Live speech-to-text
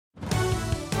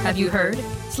Have you heard?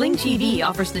 Sling TV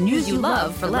offers the news you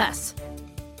love for less.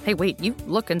 Hey, wait, you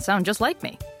look and sound just like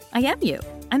me. I am you.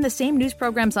 I'm the same news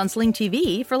programs on Sling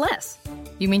TV for less.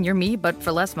 You mean you're me, but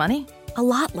for less money? A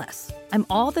lot less. I'm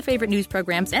all the favorite news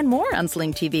programs and more on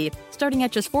Sling TV, starting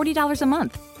at just $40 a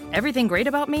month. Everything great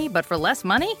about me, but for less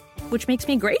money? Which makes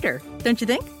me greater, don't you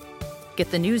think? Get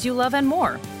the news you love and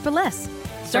more for less.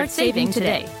 Start saving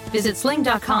today. Visit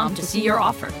sling.com to see your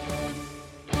offer.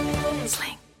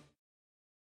 Sling.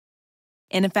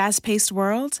 In a fast-paced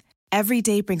world, every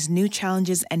day brings new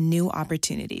challenges and new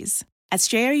opportunities. At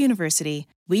Strayer University,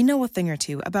 we know a thing or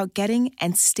two about getting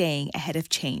and staying ahead of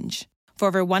change. For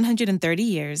over 130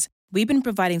 years, we've been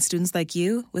providing students like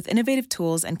you with innovative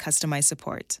tools and customized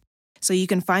support, so you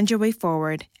can find your way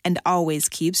forward and always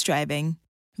keep striving.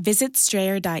 Visit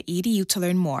strayer.edu to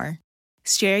learn more.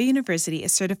 Strayer University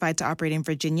is certified to operate in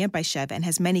Virginia by Chev and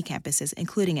has many campuses,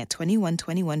 including at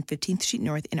 2121 15th Street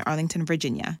North in Arlington,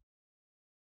 Virginia.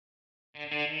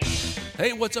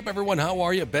 Hey, what's up, everyone? How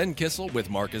are you? Ben Kissel with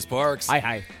Marcus Parks.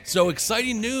 Hi. So,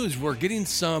 exciting news. We're getting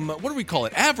some, what do we call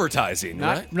it? Advertising,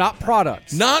 right? Not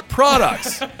products. Not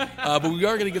products. But we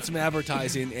are going to get some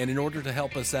advertising, and in order to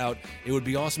help us out, it would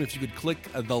be awesome if you could click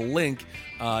the link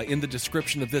in the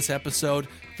description of this episode,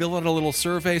 fill out a little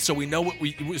survey so we know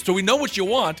what you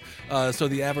want, so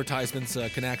the advertisements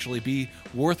can actually be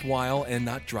worthwhile and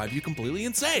not drive you completely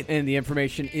insane. And the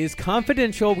information is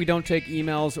confidential. We don't take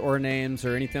emails or names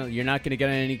or anything. You're not going to get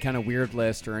on any kind of weird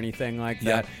list or anything like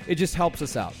that. Yep. It just helps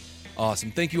us out.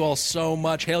 Awesome. Thank you all so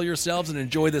much. Hail yourselves and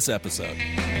enjoy this episode.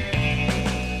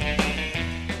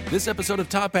 This episode of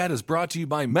Top Hat is brought to you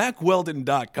by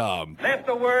MackWeldon.com. Let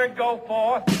the word go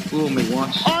forth. Fool me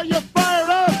once. Are you fired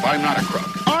up? I'm not a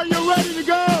crook. Are you ready to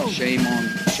go? Shame on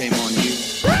you.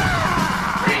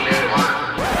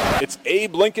 It's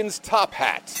Abe Lincoln's Top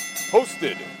Hat,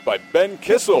 hosted by Ben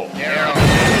Kissel.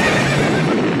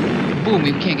 Fool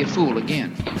me, we can't get fooled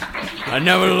again. I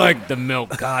never liked the milk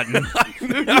carton. I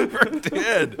never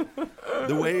did.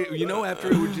 The way,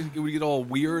 after it would get all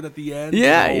weird at the end.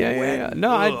 Yeah.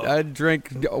 No, I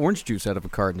drank orange juice out of a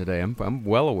carton today. I'm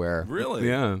well aware. Really?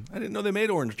 Yeah. I didn't know they made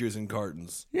orange juice in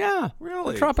cartons. Yeah.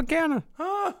 Really? Tropicana.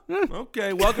 Huh?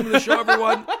 Okay. Welcome to the show,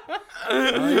 everyone.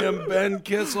 I am Ben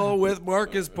Kissel with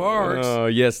Marcus Parks. Oh,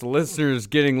 yes. The listeners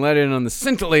getting let in on the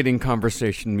scintillating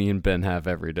conversation me and Ben have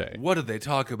every day. What did they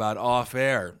talk about off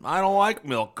air? I don't like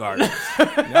milk cartons.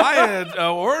 I had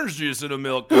orange juice in a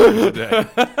milk carton today.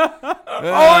 Oh,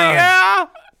 yeah?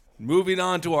 Moving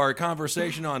on to our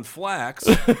conversation on flax.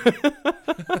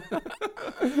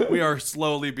 We are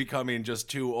slowly becoming just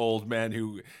two old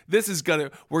men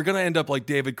we're gonna end up like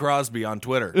David Crosby on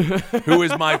Twitter, who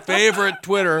is my favorite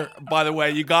Twitter, by the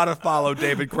way. You gotta follow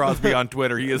David Crosby on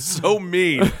Twitter. He is so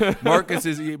mean. Marcus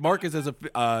is a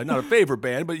not a favorite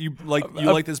band, but you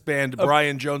like this band,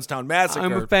 Brian Jonestown Massacre.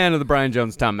 I'm a fan of the Brian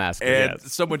Jonestown Massacre, and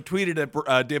yes. Someone tweeted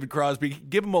at David Crosby,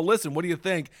 give him a listen. What do you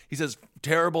think? He says,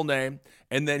 terrible name.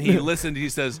 And then he listened. He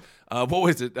says, what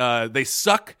was it? They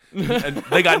suck, and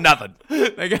they got nothing.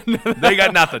 They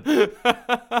got nothing.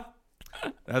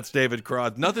 That's David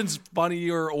Crosby. Nothing's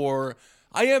funnier, or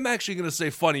I am actually going to say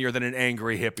funnier than an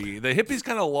angry hippie. The hippies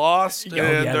kind of lost, and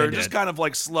they're just kind of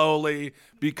like slowly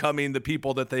becoming the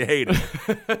people that they hated.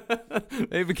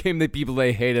 They became the people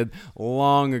they hated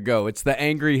long ago. It's the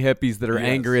angry hippies that are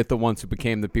angry at the ones who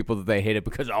became the people that they hated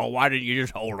because, why didn't you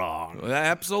just hold on?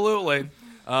 Absolutely.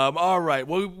 All right.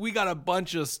 Well, we got a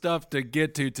bunch of stuff to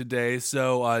get to today.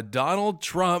 So Donald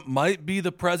Trump might be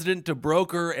the president to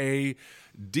broker a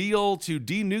deal to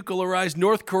denuclearize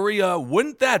North Korea.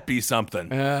 Wouldn't that be something?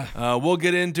 We'll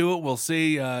get into it. We'll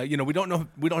see. We don't know.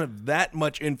 We don't have that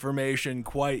much information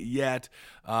quite yet.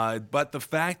 But the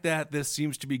fact that this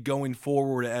seems to be going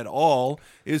forward at all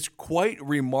is quite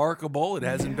remarkable. It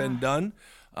hasn't been done.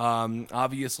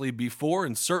 Obviously before,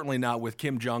 and certainly not with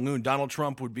Kim Jong-un. Donald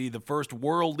Trump would be the first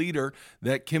world leader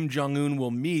that Kim Jong-un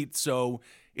will meet, so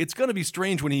it's going to be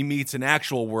strange when he meets an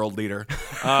actual world leader,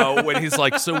 when he's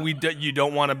like, so you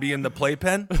don't want to be in the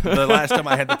playpen? The last time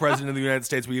I had the president of the United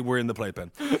States, we were in the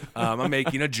playpen. I'm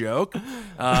making a joke.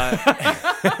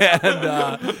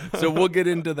 So we'll get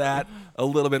into that a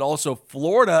little bit. Also,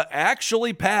 Florida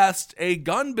actually passed a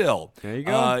gun bill. There you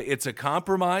go. It's a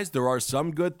compromise. There are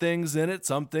some good things in it,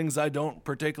 some things I don't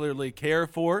particularly care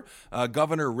for.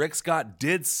 Governor Rick Scott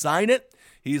did sign it.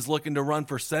 He's looking to run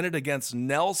for Senate against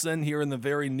Nelson here in the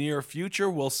very near future.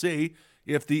 We'll see.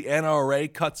 if the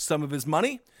NRA cuts some of his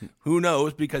money. Who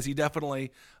knows? Because he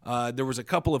definitely, there was a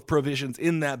couple of provisions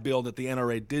in that bill that the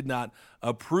NRA did not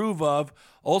approve of.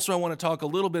 Also, I want to talk a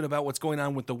little bit about what's going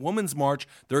on with the Women's March.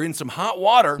 They're in some hot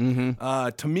water.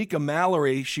 Tamika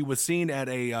Mallory, she was seen at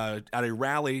a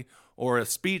rally or a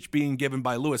speech being given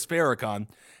by Louis Farrakhan,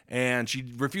 and she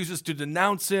refuses to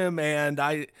denounce him. And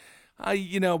I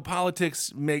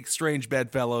politics make strange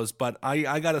bedfellows, but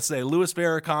I got to say, Louis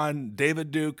Farrakhan,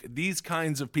 David Duke, these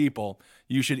kinds of people,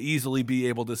 you should easily be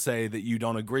able to say that you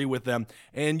don't agree with them,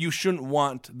 and you shouldn't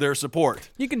want their support.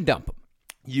 You can dump them.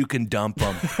 You can dump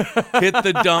them. Hit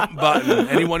the dump button.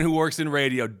 Anyone who works in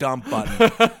radio, dump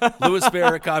button. Louis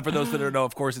Farrakhan, for those that don't know,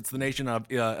 of course, it's the Nation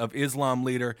of Islam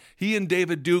leader. He and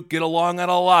David Duke get along on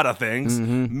a lot of things,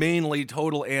 mainly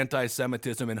total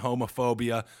anti-Semitism and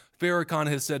homophobia. Farrakhan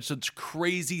has said such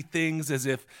crazy things as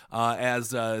if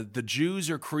the Jews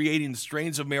are creating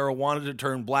strains of marijuana to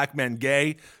turn black men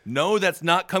gay. No, that's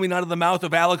not coming out of the mouth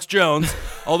of Alex Jones,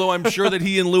 although I'm sure that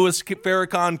he and Louis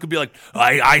Farrakhan could be like,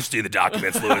 I see the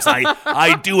documents, Louis.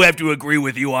 I do have to agree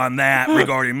with you on that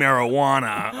regarding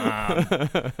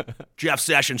marijuana. Jeff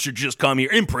Sessions should just come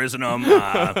here, imprison him.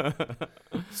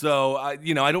 So, I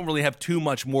don't really have too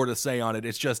much more to say on it.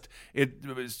 It's just, it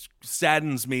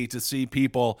saddens me to see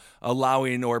people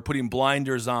allowing or putting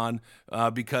blinders on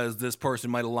because this person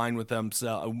might align with them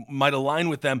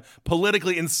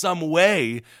politically in some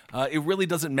way. It really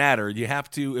doesn't matter. You have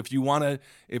to, if you want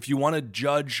to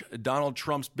judge Donald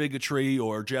Trump's bigotry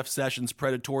or Jeff Sessions'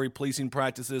 predatory policing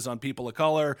practices on people of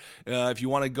color, if you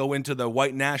want to go into the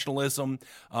white nationalism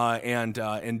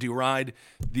and deride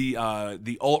the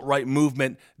alt-right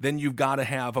movement, then you've got to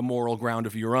have a moral ground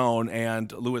of your own. And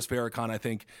Louis Farrakhan, I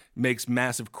think, makes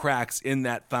massive cracks in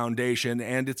that foundation,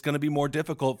 and it's going to be more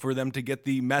difficult for them to get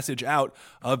the message out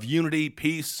of unity,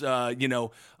 peace,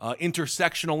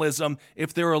 intersectionalism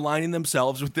if they're aligning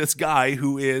themselves with this guy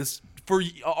who is, for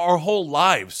our whole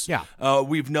lives,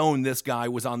 we've known this guy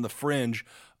was on the fringe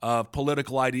of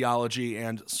political ideology,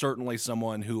 and certainly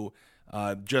someone who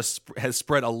just has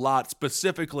spread a lot,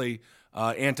 specifically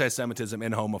anti-Semitism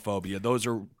and homophobia. Those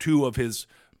are two of his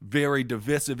very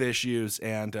divisive issues,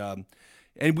 and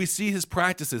we see his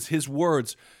practices, his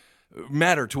words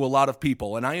matter to a lot of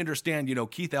people. And I understand,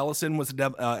 Keith Ellison was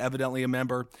evidently a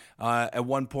member. At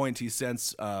one point, he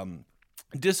since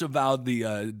disavowed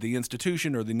the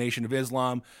institution or the Nation of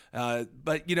Islam.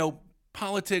 But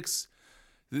politics,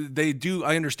 they do,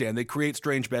 I understand, they create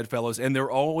strange bedfellows, and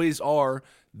there always are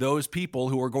those people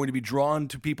who are going to be drawn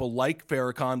to people like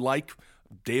Farrakhan, like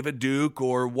David Duke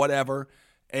or whatever.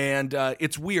 And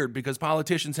it's weird because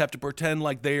politicians have to pretend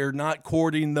like they are not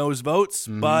courting those votes,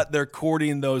 but they're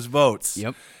courting those votes.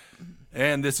 Yep.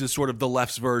 And this is sort of the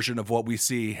left's version of what we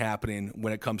see happening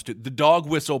when it comes to the dog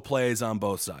whistle plays on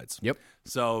both sides. Yep.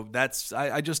 So that's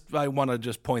I want to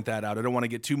just point that out. I don't want to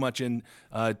get too much in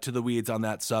to the weeds on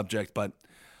that subject, but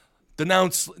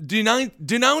denounce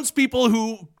people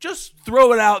who just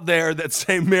throw it out there that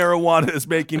say marijuana is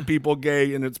making people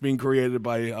gay and it's being created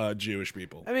by Jewish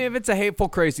people. I mean, if it's a hateful,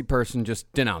 crazy person,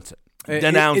 just denounce it.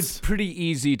 It's pretty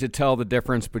easy to tell the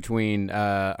difference between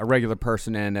a regular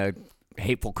person and a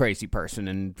hateful, crazy person.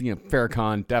 And,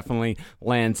 Farrakhan definitely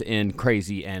lands in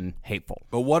crazy and hateful.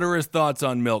 But what are his thoughts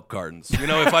on milk cartons?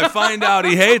 If I find out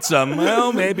he hates them,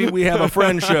 well, maybe we have a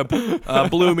friendship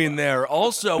blooming there.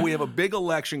 Also, we have a big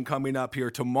election coming up here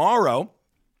tomorrow,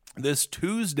 this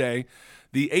Tuesday,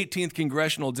 the 18th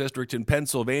Congressional District in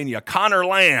Pennsylvania. Connor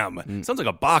Lamb. Sounds like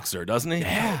a boxer, doesn't he?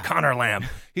 Yeah. Connor Lamb.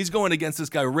 He's going against this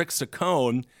guy, Rick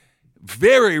Saccone.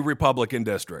 Very Republican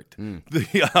district.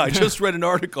 I just read an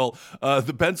article.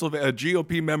 The Pennsylvania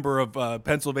GOP member of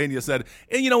Pennsylvania said,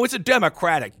 it's a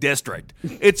Democratic district.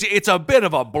 It's a bit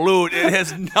of a blue. It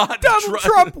has not.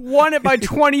 Trump won it by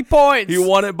 20 points. He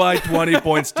won it by 20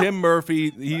 points. Tim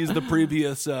Murphy, he's the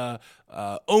previous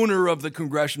owner of the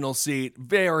congressional seat.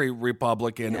 Very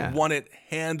Republican. Won it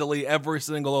handily every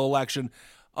single election.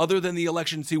 Other than the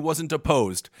elections, he wasn't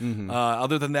opposed.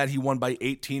 Other than that, he won by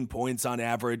 18 points on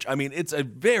average. I mean, it's a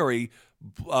very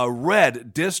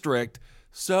red district.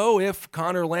 So if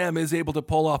Connor Lamb is able to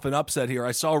pull off an upset here,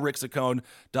 I saw Rick Saccone,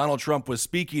 Donald Trump was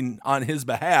speaking on his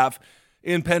behalf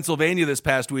in Pennsylvania this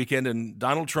past weekend, and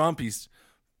Donald Trump, he's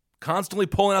constantly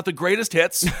pulling out the greatest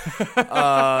hits.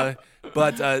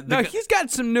 But he's got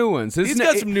some new ones. He's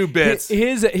got some new bits.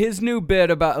 His new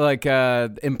bit about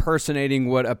impersonating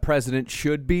what a president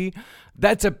should be.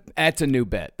 That's a new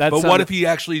bit. But what if he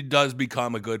actually does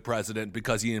become a good president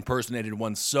because he impersonated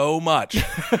one so much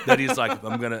that he's like,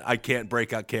 I can't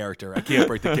break out character. I can't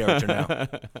break the character now.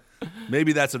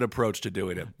 Maybe that's an approach to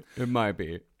doing it. It might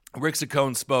be. Rick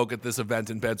Saccone spoke at this event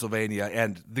in Pennsylvania,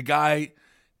 and the guy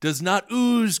does not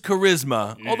ooze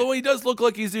charisma, although he does look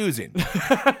like he's oozing,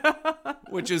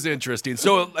 which is interesting.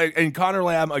 So, and Conor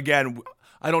Lamb, again,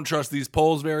 I don't trust these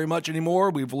polls very much anymore.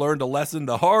 We've learned a lesson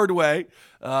the hard way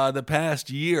the past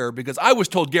year, because I was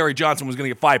told Gary Johnson was going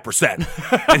to get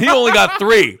 5%, and he only got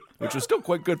 3%. Which was still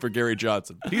quite good for Gary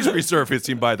Johnson. He's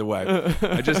resurfacing, by the way.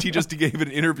 He just gave an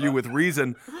interview with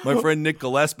Reason, my friend Nick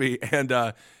Gillespie,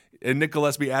 and Nick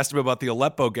Gillespie asked him about the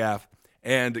Aleppo gaffe,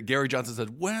 and Gary Johnson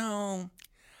said, "Well,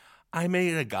 I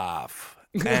made a gaffe,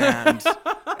 and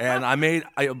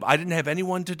I didn't have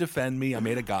anyone to defend me. I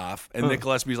made a gaffe." And Nick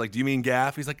Gillespie's like, "Do you mean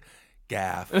gaff?" He's like,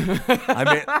 "Gaff."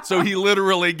 So he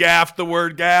literally gaffed the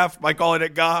word gaff by calling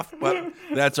it goff, but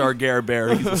that's our Gare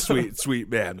Bear. He's a sweet, sweet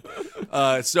man.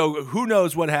 So who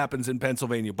knows what happens in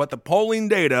Pennsylvania? But the polling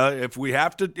data, if we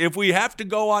have to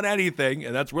go on anything,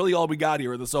 and that's really all we got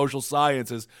here in the social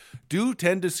sciences, do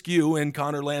tend to skew in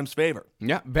Conor Lamb's favor.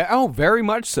 Yeah. Very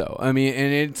much so. I mean,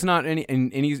 and it's not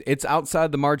it's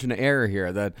outside the margin of error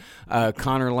here that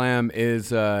Conor Lamb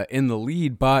is in the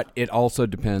lead, but it also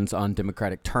depends on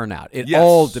Democratic turnout. It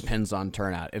all depends on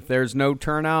turnout. If there's no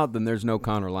turnout, then there's no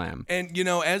Conor Lamb. And,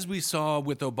 as we saw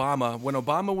with Obama, when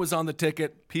Obama was on the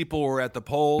ticket, people were at the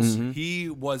polls. Mm-hmm. He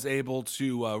was able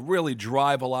to really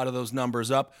drive a lot of those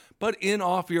numbers up. But in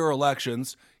off-year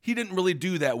elections, he didn't really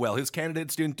do that well. His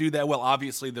candidates didn't do that well.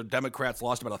 Obviously, the Democrats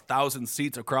lost about 1,000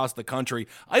 seats across the country.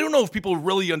 I don't know if people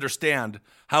really understand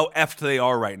how effed they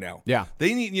are right now. Yeah.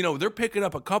 They need, they're picking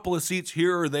up a couple of seats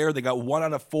here or there. They got 1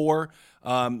 out of 4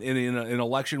 in an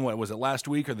election. What was it, last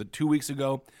week or 2 weeks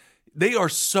ago? They are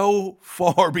so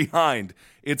far behind.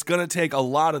 It's going to take a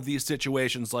lot of these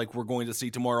situations like we're going to see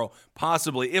tomorrow.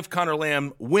 Possibly, if Conor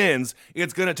Lamb wins,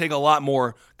 it's going to take a lot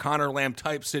more Conor Lamb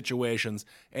type situations.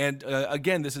 And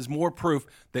again, this is more proof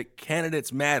that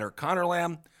candidates matter. Conor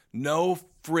Lamb, no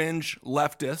fringe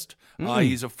leftist.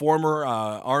 He's a former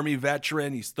Army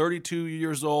veteran. He's 32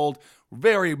 years old.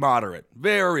 Very moderate.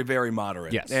 Very, very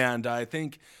moderate. Yes. And I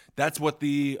think that's what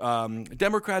the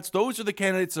Democrats, those are the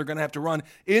candidates that are going to have to run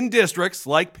in districts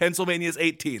like Pennsylvania's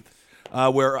 18th,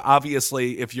 where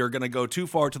obviously if you're going to go too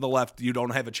far to the left, you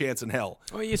don't have a chance in hell.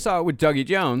 Well, you saw it with Dougie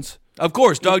Jones. Of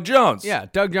course, Doug Jones. Yeah,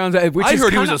 Doug Jones. I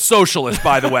heard he was a socialist,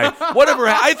 by the way. Whatever.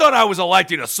 I thought I was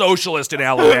electing a socialist in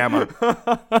Alabama.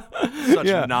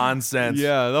 Such nonsense.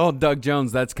 Yeah, the whole Doug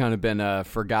Jones, that's kind of been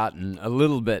forgotten a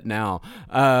little bit now.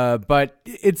 But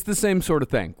it's the same sort of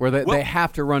thing where they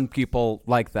have to run people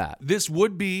like that. This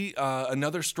would be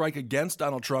another strike against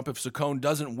Donald Trump if Saccone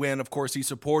doesn't win. Of course, he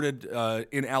supported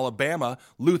in Alabama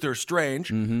Luther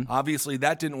Strange. Mm-hmm. Obviously,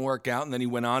 that didn't work out, and then he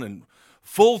went on and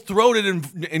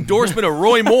full-throated endorsement of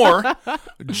Roy Moore.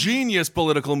 Genius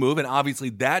political move, and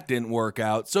obviously that didn't work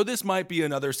out. So this might be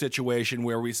another situation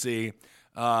where we see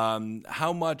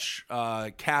how much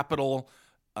capital,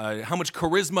 how much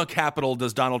charisma capital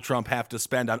does Donald Trump have to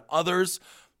spend on others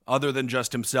other than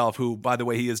just himself, who, by the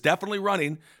way, he is definitely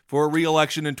running for a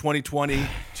re-election in 2020.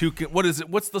 What is it?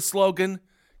 What's the slogan?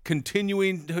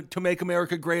 Continuing to make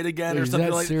America great again, or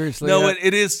something like that? Seriously? No,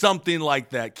 it is something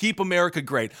like that. Keep America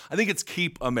great. I think it's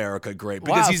keep America great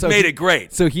because he's made it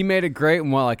great. So he made it great in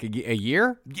like a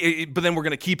year? But then we're going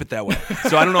to keep it that way.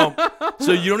 So I don't know.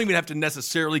 So you don't even have to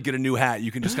necessarily get a new hat. You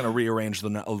can just kind of rearrange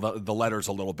the letters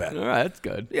a little bit. All right, that's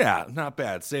good. Yeah, not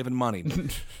bad. Saving money.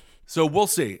 So we'll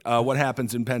see what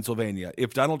happens in Pennsylvania.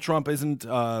 If Donald Trump isn't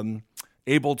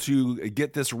able to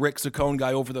get this Rick Saccone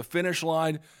guy over the finish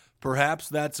line, perhaps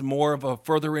that's more of a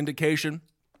further indication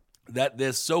that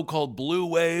this so-called blue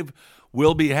wave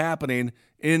will be happening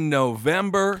in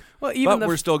November. Well, but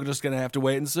we're still just going to have to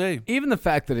wait and see. Even the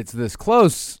fact that it's this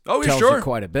close tells you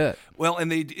quite a bit. Well,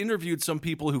 and they interviewed some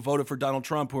people who voted for Donald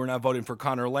Trump who are now voting for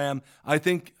Conor Lamb. I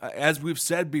think, as we've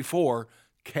said before,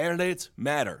 candidates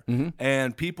matter. Mm-hmm.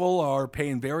 And people are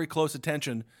paying very close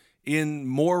attention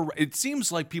it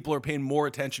seems like people are paying more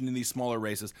attention in these smaller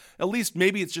races. At least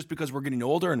maybe it's just because we're getting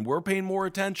older and we're paying more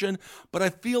attention. But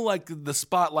I feel like the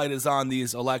spotlight is on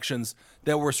these elections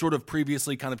that were sort of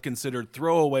previously kind of considered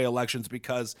throwaway elections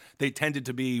because they tended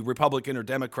to be Republican or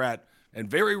Democrat. And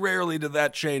very rarely did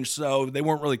that change, so they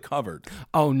weren't really covered.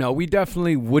 Oh, no, we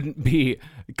definitely wouldn't be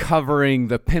covering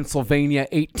the Pennsylvania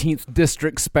 18th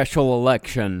District special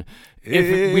election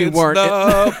if we weren't.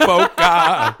 The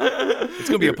polka. It's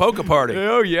going to be a polka party.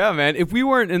 Oh, yeah, man. If we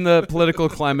weren't in the political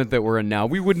climate that we're in now,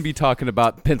 we wouldn't be talking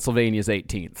about Pennsylvania's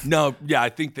 18th. No, yeah, I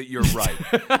think that you're right.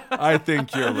 I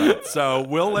think you're right. So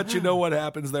we'll let you know what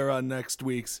happens there on next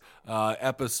week's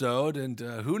episode, and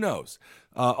who knows.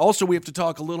 Also, we have to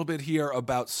talk a little bit here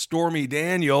about Stormy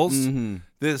Daniels. Mm-hmm.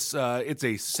 It's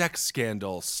a sex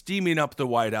scandal steaming up the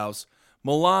White House.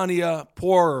 Melania,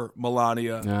 poor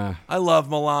Melania. I love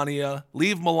Melania.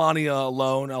 Leave Melania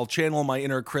alone. I'll channel my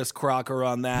inner Chris Crocker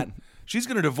on that. She's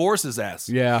going to divorce his ass.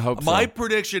 Yeah, I hope My so.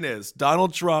 prediction is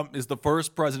Donald Trump is the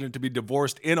first president to be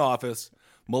divorced in office.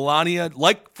 Melania,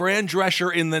 like Fran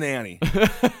Drescher in The Nanny,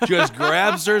 just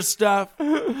grabs her stuff,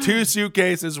 2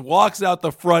 suitcases, walks out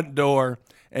the front door,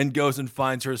 and goes and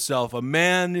finds herself a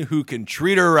man who can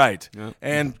treat her right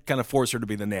and kind of force her to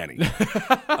be the nanny,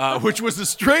 which was a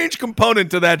strange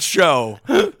component to that show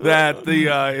that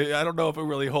I don't know if it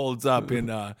really holds up in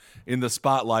the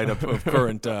spotlight of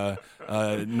current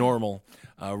normal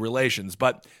relations.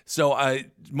 But so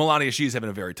Melania, she's having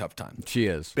a very tough time. She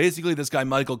is. Basically, this guy,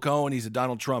 Michael Cohen, he's a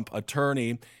Donald Trump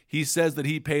attorney. He says that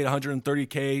he paid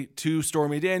 $130K to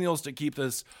Stormy Daniels to keep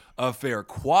this affair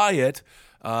quiet.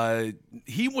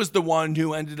 He was the one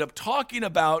who ended up talking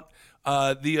about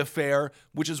the affair,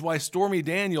 which is why Stormy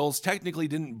Daniels technically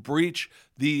didn't breach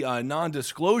the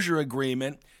non-disclosure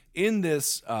agreement in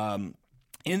this that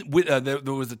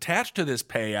was attached to this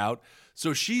payout.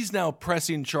 So she's now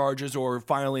pressing charges or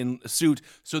filing a suit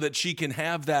so that she can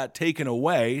have that taken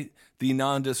away, the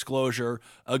non-disclosure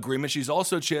agreement. She's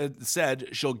also said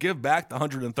she'll give back the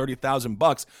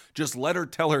 $130,000. Just let her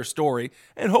tell her story,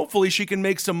 and hopefully she can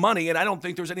make some money. And I don't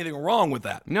think there's anything wrong with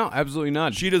that. No, absolutely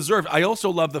not. She deserved. I also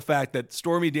love the fact that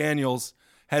Stormy Daniels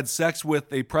had sex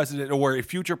with a president or a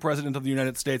future president of the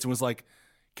United States and was like,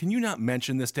 can you not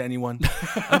mention this to anyone?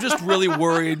 I'm just really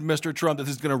worried, Mr. Trump, that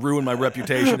this is going to ruin my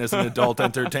reputation as an adult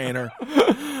entertainer.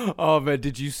 Oh, man,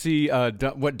 did you see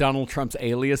what Donald Trump's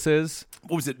alias is?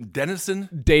 What was it, Dennison?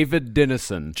 David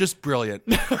Dennison. Just brilliant.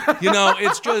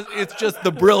 It's just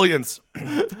the brilliance.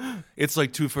 It's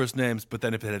like 2 first names, but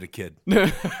then if it had a kid.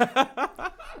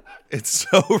 It's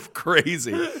so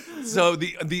crazy. So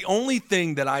the only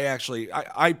thing that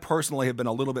I personally have been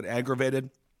a little bit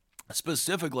aggravated,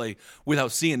 specifically with how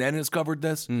CNN has covered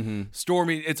this.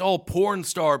 Stormy, it's all porn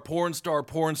star,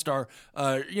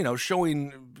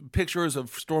 showing pictures of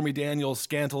Stormy Daniels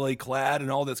scantily clad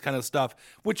and all this kind of stuff,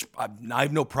 which I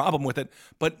have no problem with it.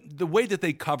 But the way that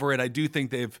they cover it, I do think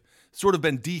they've sort of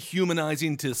been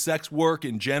dehumanizing to sex work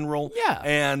in general. Yeah.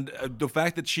 And the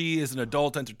fact that she is an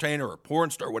adult entertainer or porn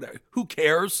star, whatever, who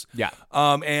cares? Yeah.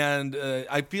 And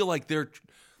I feel like they're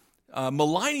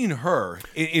maligning her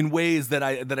in ways that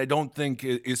I don't think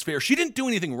is fair. She didn't do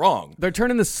anything wrong. They're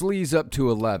turning the sleaze up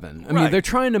to 11. I mean, they're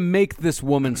trying to make this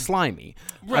woman slimy.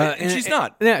 Right, and she's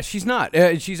not. Yeah, she's not.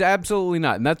 She's absolutely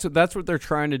not. And that's what they're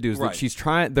trying to do. Is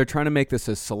that they're trying to make this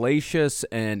as salacious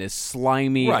and as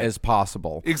slimy as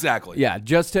possible. Exactly. Yeah,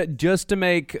 just to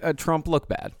make Trump look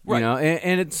bad. Right. You know,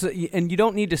 and you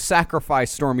don't need to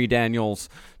sacrifice Stormy Daniels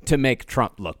to make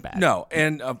Trump look bad. No,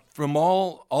 and from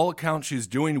all accounts, she's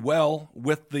doing well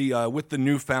with the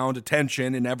newfound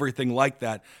attention and everything like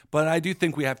that. But I do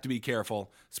think we have to be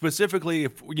careful, specifically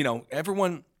if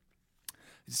everyone.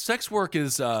 Sex work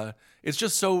is it's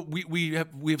just so we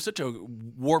have such a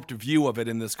warped view of it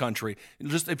in this country.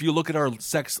 Just if you look at our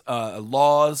sex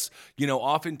laws,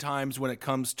 oftentimes when it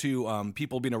comes to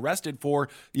people being arrested for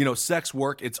sex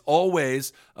work, it's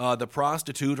always the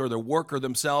prostitute or the worker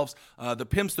themselves. The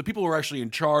pimps, the people who are actually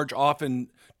in charge,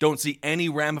 often don't see any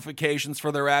ramifications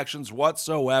for their actions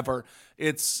whatsoever.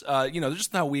 It's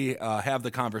just how we have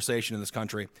the conversation in this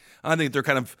country. I think they're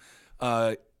kind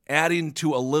of adding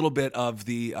to a little bit of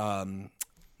the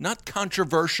not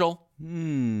controversial,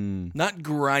 not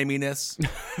griminess.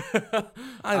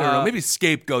 I don't know, maybe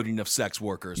scapegoating of sex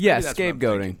workers. Yeah,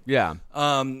 scapegoating. Yeah.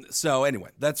 So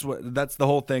anyway, that's the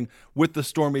whole thing with the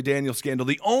Stormy Daniels scandal.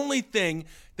 The only thing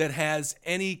that has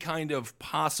any kind of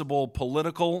possible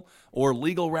political or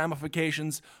legal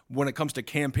ramifications when it comes to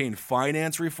campaign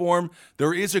finance reform,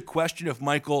 there is a question of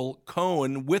Michael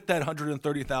Cohen with that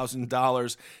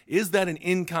 $130,000. Is that an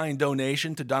in-kind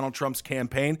donation to Donald Trump's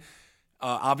campaign?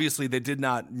 Obviously, they did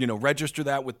not, register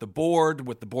that with the board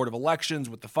of elections,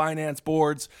 with the finance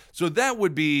boards. So that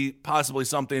would be possibly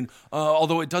something,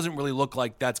 although it doesn't really look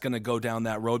like that's going to go down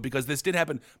that road because this did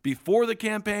happen before the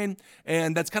campaign,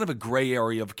 and that's kind of a gray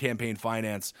area of campaign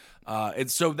finance. And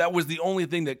so that was the only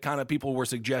thing that kind of people were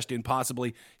suggesting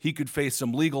possibly he could face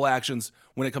some legal actions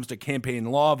when it comes to campaign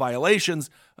law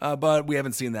violations, but we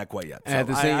haven't seen that quite yet.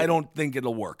 So I don't think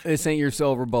it'll work. This ain't your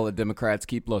silver bullet, Democrats.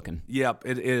 Keep looking. Yep,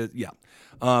 it is. Yeah.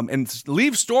 And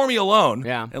leave Stormy alone.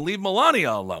 Yeah. And leave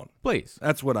Melania alone. Please.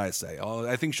 That's what I say.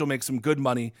 I think she'll make some good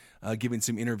money giving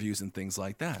some interviews and things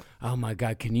like that. Oh, my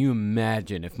God. Can you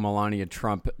imagine if Melania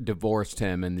Trump divorced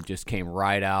him and just came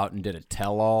right out and did a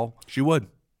tell-all? She would.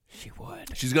 She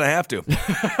would. She's going to have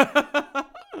to.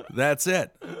 That's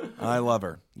it. I love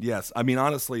her. Yes. I mean,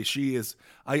 honestly, she is.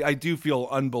 I do feel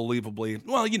unbelievably.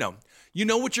 Well, You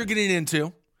know what you're getting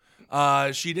into.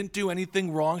 She didn't do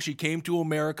anything wrong. She came to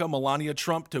America, Melania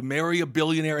Trump, to marry a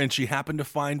billionaire, and she happened to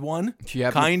find one.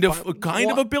 Kind of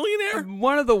a billionaire.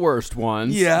 One of the worst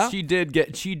ones. Yeah. She did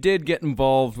get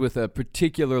involved with a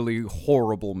particularly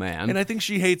horrible man. And I think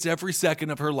she hates every second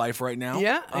of her life right now.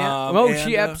 Yeah.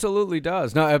 She absolutely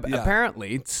does. Now,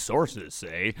 apparently, sources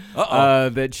say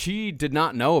that she did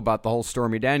not know about the whole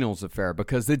Stormy Daniels affair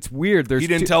because it's weird. He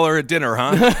didn't tell her at dinner,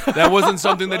 huh? That wasn't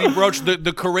something that he broached.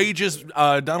 The courageous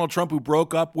Donald Trump, who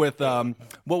broke up with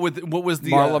what was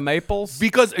the Marla Maples,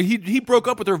 because he broke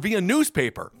up with her via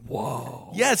newspaper.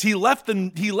 Whoa. Yes, he left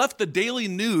the Daily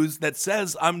News that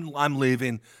says I'm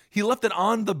leaving. He left it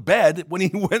on the bed when he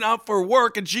went out for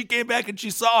work, and she came back and she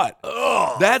saw it.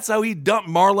 Ugh. That's how he dumped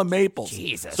Marla Maples.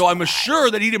 Jesus. So I'm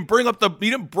sure that he didn't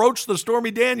broach the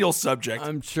Stormy Daniels subject.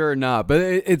 I'm sure not. But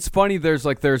it's funny. There's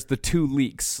the two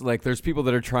leaks. Like there's people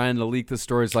that are trying to leak the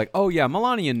stories. Like, oh yeah,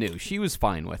 Melania knew, she was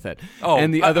fine with it. Oh,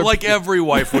 and the other like every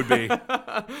wife would be.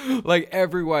 Like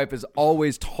every wife is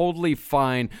always totally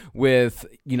fine with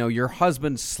your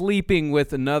husband sleeping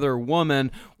with another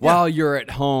woman while you're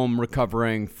at home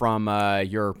recovering from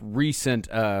your recent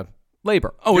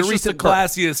labor. Oh, it's just the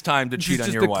classiest time to cheat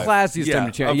on your wife. It's just the classiest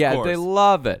time to cheat. Yeah, course. They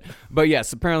love it. But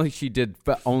yes, apparently she did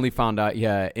only found out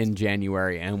in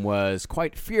January and was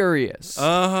quite furious.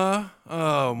 Oh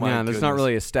my goodness. Yeah, there's not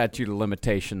really a statute of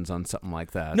limitations on something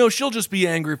like that. No, she'll just be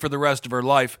angry for the rest of her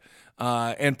life.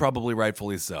 And probably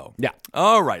rightfully so. Yeah.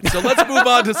 All right. So let's move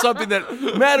on to something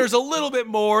that matters a little bit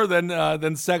more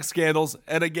than sex scandals.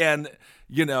 And again,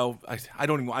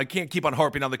 I can't keep on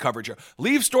harping on the coverage here.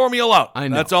 Leave Stormy alone. I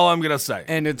know. That's all I'm going to say.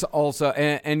 And it's also,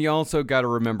 and you also got to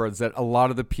remember is that a lot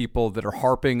of the people that are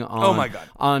harping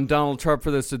on Donald Trump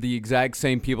for this are the exact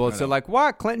same people that said like,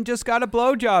 what? Clinton just got a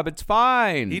blowjob. It's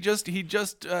fine. He just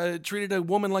treated a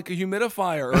woman like a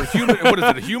humidifier or what is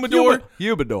it? A humidor?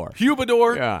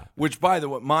 Humidor. Yeah. Which, by the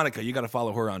way, Monica, you got to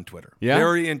follow her on Twitter. Yeah.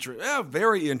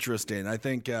 Very interesting. I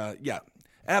think, the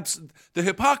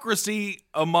hypocrisy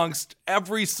amongst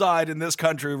every side in this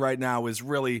country right now is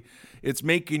really, it's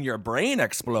making your brain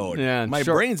explode. Yeah, my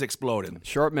brain's exploding.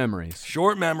 Short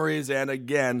memories. And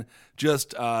again,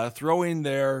 just throwing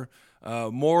their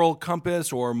moral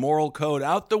compass or moral code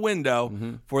out the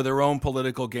window for their own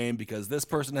political game because this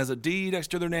person has a D next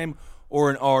to their name or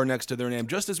an R next to their name.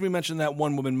 Just as we mentioned that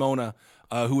one woman, Mona,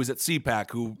 who was at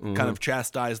CPAC, who kind of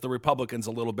chastised the Republicans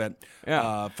a little bit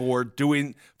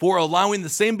for allowing the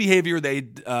same behavior they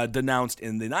denounced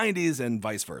in the 90s and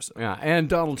vice versa. Yeah, and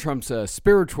Donald Trump's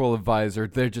spiritual advisor,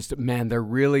 they're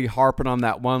really harping on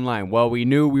that one line. Well, we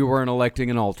knew we weren't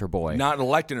electing an altar boy. Not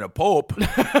electing a pope.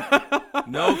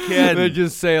 No kidding. They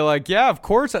just say like, yeah, of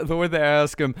course. The way they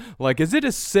ask him, like, is it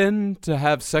a sin to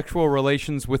have sexual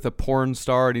relations with a porn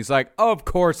star? And he's like, of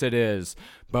course it is.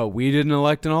 But we didn't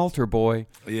elect an altar boy.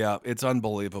 Yeah, it's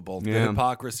unbelievable. Yeah. The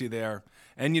hypocrisy there.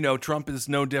 And, Trump is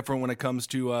no different when it comes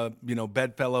to,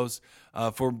 bedfellows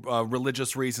for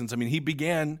religious reasons. I mean, he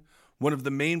began, one of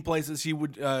the main places he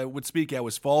would speak at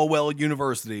was Falwell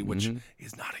University, which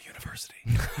is not a university.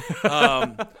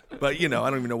 But, I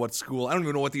don't even know what school. I don't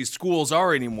even know what these schools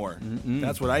are anymore.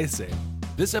 That's what I say.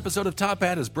 This episode of Top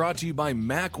Hat is brought to you by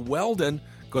Mack Weldon.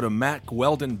 Go to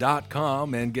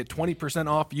MackWeldon.com and get 20%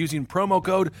 off using promo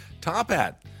code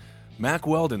TOPHAT. Mack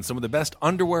Weldon, some of the best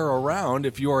underwear around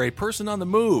if you are a person on the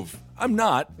move. I'm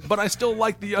not, but I still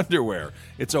like the underwear.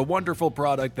 It's a wonderful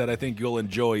product that I think you'll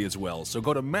enjoy as well. So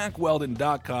go to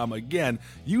MackWeldon.com. Again,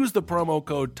 use the promo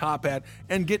code TOPHAT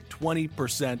and get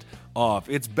 20% off.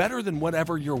 It's better than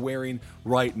whatever you're wearing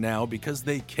right now because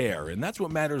they care, and that's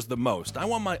what matters the most. I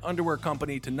want my underwear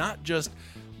company to not just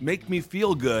make me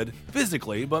feel good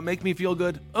physically, but make me feel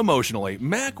good emotionally.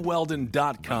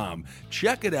 MackWeldon.com.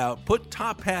 Check it out. Put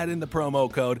Top Hat in the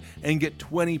promo code and get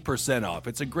 20% off.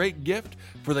 It's a great gift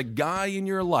for the guy in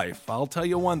your life. I'll tell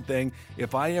you one thing.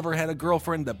 If I ever had a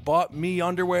girlfriend that bought me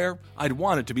underwear, I'd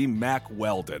want it to be Mack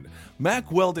Weldon.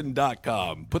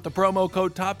 MackWeldon.com. Put the promo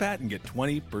code Top Hat and get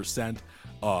 20%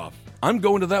 off. I'm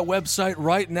going to that website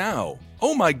right now.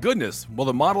 Oh my goodness. Well,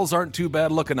 the models aren't too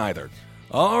bad looking either.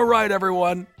 All right,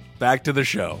 everyone, back to the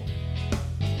show.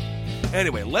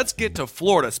 Anyway, let's get to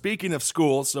Florida. Speaking of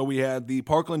school, so we had the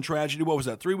Parkland tragedy. What was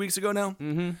that, 3 weeks ago now?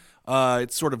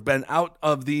 It's sort of been out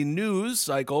of the news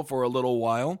cycle for a little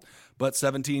while, but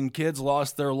 17 kids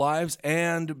lost their lives,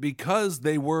 and because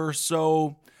they were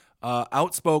so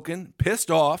outspoken,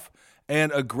 pissed off,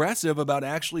 and aggressive about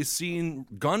actually seeing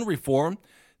gun reform,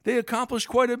 they accomplished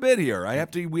quite a bit here.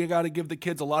 We got to give the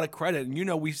kids a lot of credit.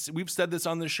 And we've said this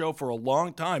on this show for a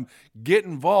long time. Get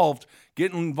involved.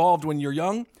 Get involved when you're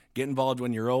young. Get involved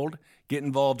when you're old. get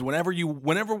involved whenever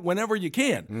you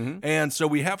can. And so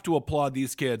we have to applaud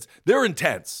these kids. They're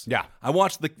intense. Yeah. I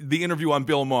watched the interview on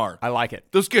Bill Maher. I like it.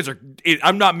 Those kids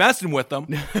I'm not messing with them.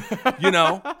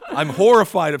 I'm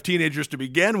horrified of teenagers to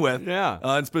begin with. Yeah.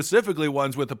 And specifically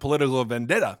ones with a political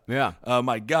vendetta. Yeah.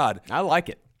 My God. I like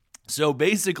it. So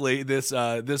basically, this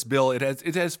bill it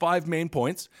has 5 main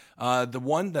points. The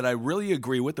one that I really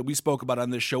agree with that we spoke about on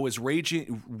this show is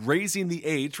raising the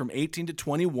age from 18 to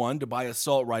 21 to buy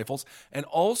assault rifles, and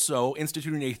also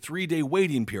instituting a 3-day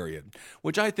waiting period,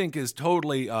 which I think is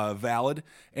totally valid.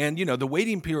 And the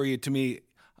waiting period to me,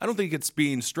 I don't think it's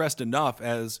being stressed enough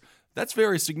as. That's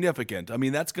very significant. I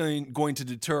mean, that's going to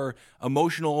deter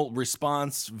emotional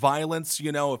response violence.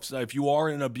 If you are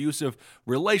in an abusive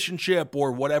relationship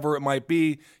or whatever it might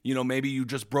be, maybe you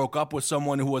just broke up with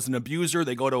someone who was an abuser.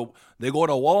 They go to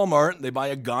Walmart, they buy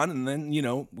a gun, and then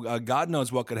God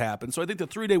knows what could happen. So I think the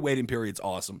 3-day waiting period is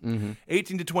awesome.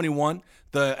 18 to 21,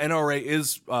 the NRA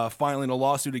is filing a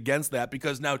lawsuit against that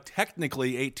because now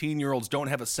technically 18-year-olds don't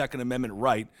have a Second Amendment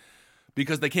right.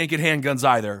 Because they can't get handguns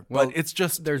either. Well, but it's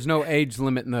just... There's no age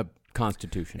limit in the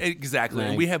Constitution. Exactly.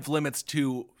 And we have limits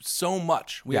to so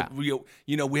much. We have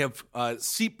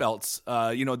seatbelts.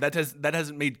 That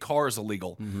hasn't made cars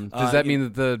illegal. Does that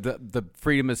mean that the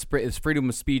freedom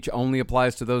of speech only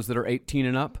applies to those that are 18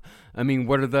 and up? I mean,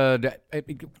 what are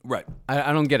right?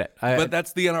 I don't get it. But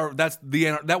that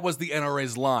was the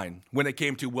NRA's line when it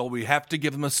came to, well, we have to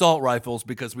give them assault rifles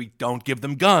because we don't give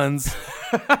them guns.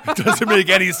 It doesn't make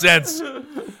any sense.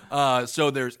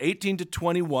 So there's 18 to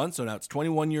 21, so now it's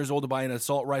 21 years old to buy an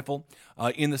assault rifle.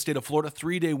 In the state of Florida,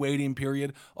 3-day waiting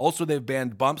period. Also, they've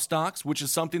banned bump stocks, which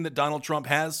is something that Donald Trump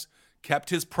has kept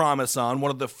his promise on.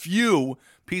 One of the few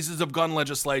pieces of gun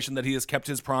legislation that he has kept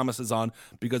his promises on,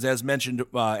 because as mentioned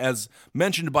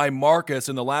by Marcus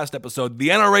in the last episode, the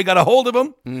NRA got a hold of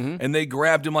him, and they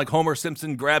grabbed him like Homer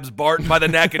Simpson grabs Bart by the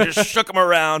neck and just shook him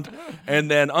around. And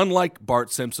then, unlike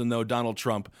Bart Simpson, though, Donald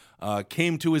Trump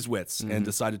came to his wits and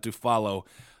decided to follow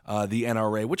the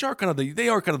NRA, which are kind of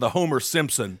the Homer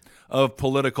Simpson of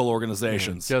political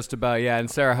organizations. Just about, yeah.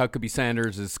 And Sarah Huckabee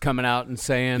Sanders is coming out and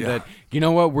saying that, you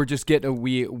know what, we're just getting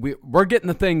we're getting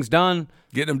the things done.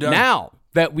 Getting them done now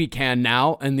that we can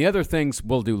now, and the other things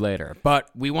we'll do later. But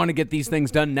we want to get these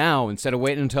things done now instead of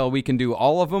waiting until we can do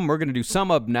all of them. We're going to do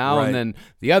some of them now, and then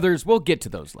the others, we'll get to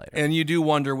those later. And you do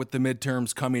wonder with the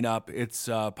midterms coming up, it's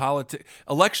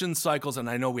election cycles, and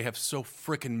I know we have so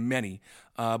freaking many,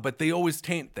 but they always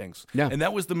taint things. Yeah. And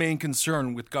that was the main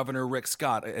concern with Governor Rick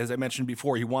Scott. As I mentioned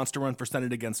before, he wants to run for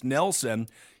Senate against Nelson.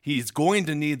 He's going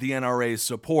to need the NRA's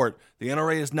support. The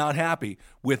NRA is not happy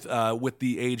with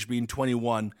the age being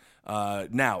 21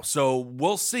 now. So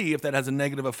we'll see if that has a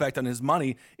negative effect on his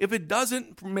money. If it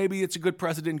doesn't, maybe it's a good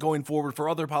precedent going forward for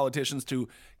other politicians to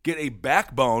get a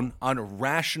backbone on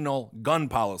rational gun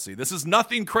policy. This is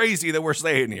nothing crazy that we're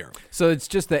saying here. So it's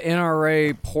just the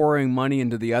NRA pouring money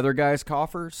into the other guys'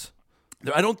 coffers?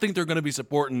 I don't think they're going to be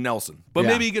supporting Nelson, but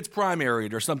maybe he gets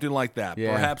primaried or something like that.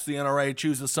 Yeah. Perhaps the NRA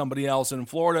chooses somebody else in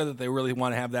Florida that they really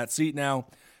want to have that seat now,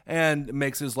 and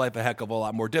makes his life a heck of a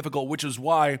lot more difficult, which is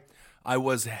why I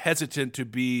was hesitant to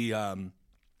be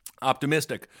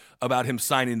optimistic about him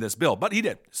signing this bill, but he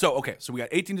did. So we got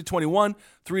 18 to 21,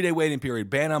 3-day waiting period,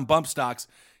 ban on bump stocks.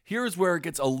 Here's where it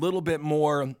gets a little bit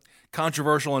more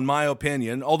controversial in my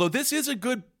opinion, although this is a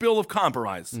good bill of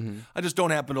compromise. I just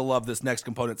don't happen to love this next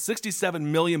component. $67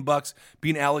 million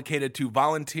being allocated to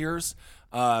volunteers,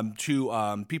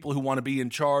 to people who want to be in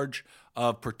charge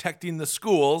of protecting the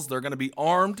schools. They're going to be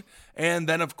armed, and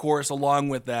then, of course, along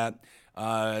with that,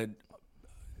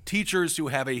 teachers who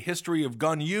have a history of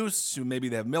gun use, who maybe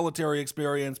they have military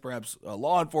experience, perhaps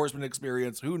law enforcement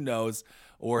experience, who knows,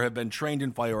 or have been trained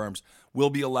in firearms, will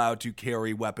be allowed to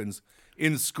carry weapons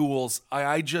in schools.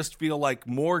 I just feel like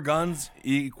more guns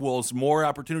equals more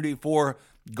opportunity for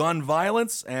gun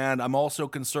violence, and I'm also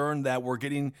concerned that we're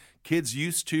getting kids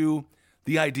used to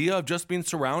the idea of just being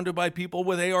surrounded by people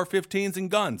with AR-15s and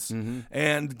guns,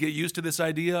 and get used to this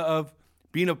idea of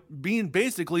being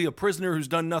basically a prisoner who's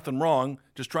done nothing wrong,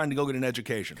 just trying to go get an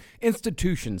education.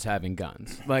 Institutions having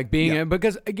guns, like being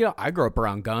because I grew up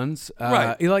around guns,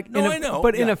 right? I know,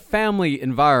 but in a family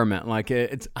environment, like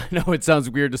it's. I know it sounds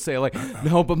weird to say, like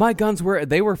no, but my guns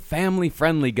were family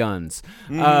friendly guns.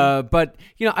 But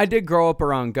I did grow up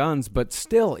around guns, but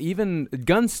still, even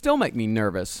guns still make me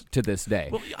nervous to this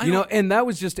day. Well, and that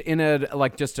was just in a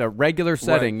regular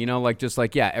setting,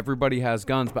 right. Everybody has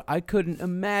guns, but I couldn't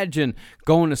imagine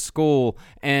going to school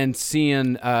and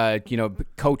seeing,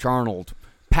 Coach Arnold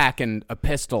packing a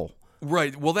pistol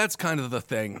Right. Well, that's kind of the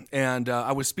thing. And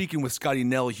I was speaking with Scotty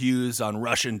Nell Hughes on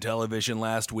Russian television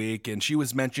last week, and she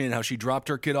was mentioning how she dropped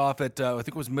her kid off at, I think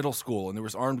it was middle school, and there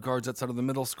was armed guards outside of the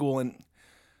middle school. And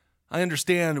I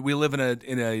understand we live in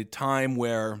a time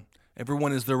where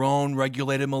everyone is their own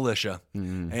regulated militia,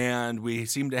 and we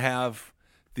seem to have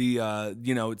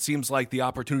it seems like the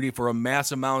opportunity for a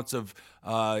mass amounts of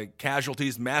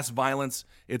casualties, mass violence.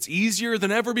 It's easier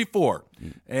than ever before.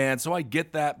 And so I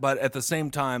get that, but at the same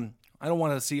time, I don't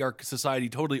want to see our society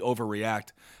totally overreact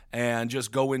and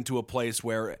just go into a place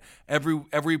where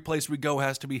every place we go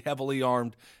has to be heavily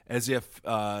armed as if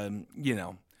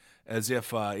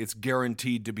it's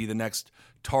guaranteed to be the next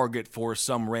target for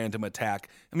some random attack.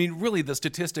 I mean, really, the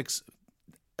statistics,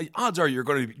 odds are you're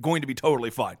going to be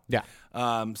totally fine. Yeah.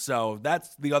 So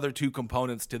that's the other two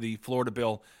components to the Florida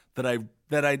bill that I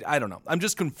don't know. I'm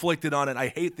just conflicted on it. I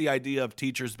hate the idea of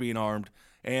teachers being armed,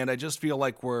 and I just feel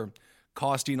like we're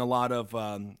costing a lot of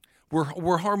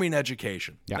we're harming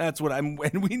education. Yeah. That's what and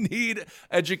we need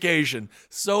education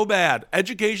so bad.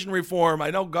 Education reform, I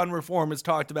know gun reform is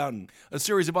talked about, and a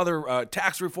series of other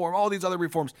tax reform, all these other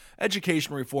reforms.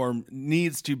 Education reform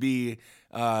needs to be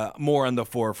more on the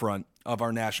forefront of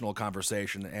our national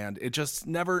conversation, and it just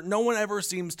no one ever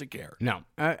seems to care. No,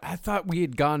 I thought we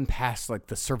had gone past like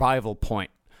the survival point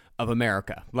of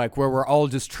America, like where we're all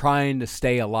just trying to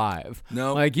stay alive.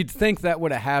 No. Like you'd think that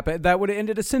would have happened, that would have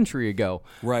ended a century ago.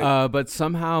 Right. But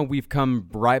somehow we've come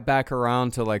right back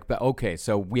around to like, okay,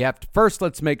 so we have to first,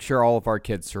 let's make sure all of our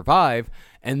kids survive,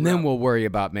 and then we'll worry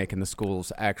about making the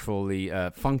schools actually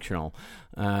functional.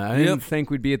 I didn't think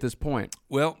we'd be at this point.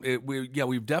 Well,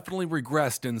 we've definitely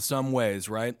regressed in some ways,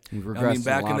 right? We've regressed I mean,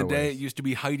 back in the day, ways. it used to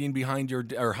be hiding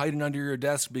hiding under your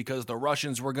desk because the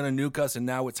Russians were going to nuke us, and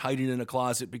now it's hiding in a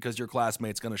closet because your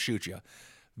classmate's going to shoot you.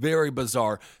 Very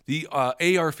bizarre. The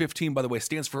AR-15, by the way,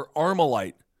 stands for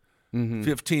Armalite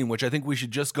 15, which I think we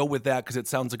should just go with that because it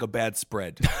sounds like a bad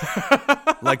spread.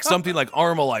 Like something like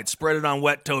Armalite, spread it on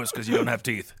wet toast because you don't have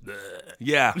teeth.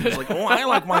 Yeah. It's like, I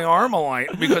like my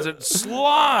Armalite because it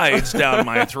slides down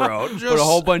my throat. Put a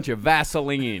whole bunch of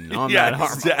Vaseline on that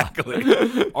Armalite. Exactly.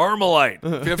 Armalite.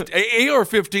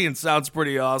 AR-15 sounds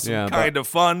pretty awesome. Yeah, kind of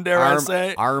fun, dare I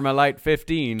say. Armalite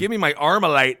 15. Give me my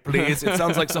Armalite, please. It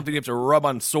sounds like something you have to rub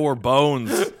on sore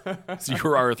bones. So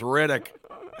you're arthritic.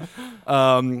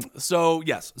 So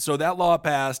that law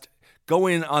passed.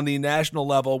 Going on the national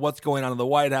level, what's going on in the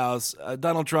White House?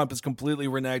 Donald Trump is completely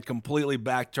reneged, completely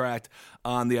backtracked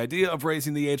on the idea of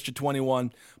raising the age to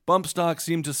 21. Bump stocks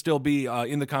seem to still be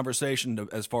in the conversation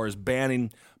as far as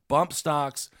banning bump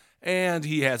stocks. And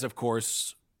he has, of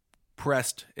course,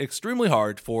 pressed extremely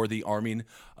hard for the arming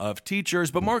of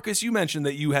teachers. But Marcus, you mentioned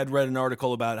that you had read an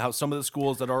article about how some of the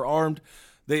schools that are armed,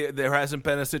 there hasn't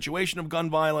been a situation of gun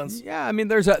violence. Yeah, I mean,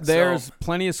 there's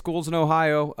plenty of schools in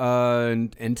Ohio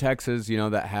and in Texas,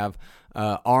 that have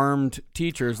armed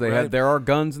teachers. There are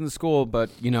guns in the school, but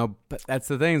that's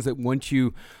the thing is that once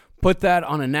you put that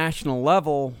on a national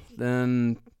level,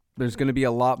 then there's going to be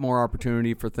a lot more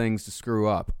opportunity for things to screw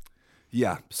up.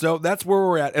 Yeah, so that's where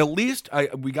we're at. At least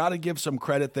we got to give some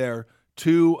credit there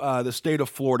to the state of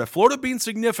Florida. Florida being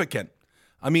significant.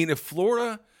 I mean, if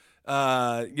Florida.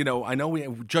 I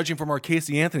know judging from our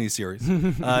Casey Anthony series,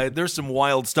 there's some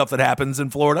wild stuff that happens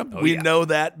in Florida. We know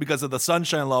that because of the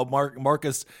Sunshine Law.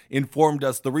 Marcus informed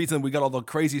us the reason we got all the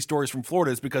crazy stories from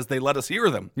Florida is because they let us hear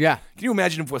them. Yeah. Can you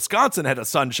imagine if Wisconsin had a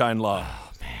Sunshine Law?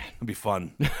 Oh, man. It'd be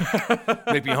fun.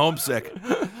 Make me homesick.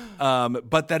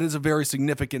 But that is a very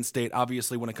significant state.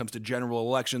 Obviously, when it comes to general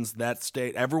elections, that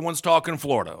state, everyone's talking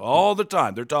Florida all the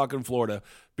time. They're talking Florida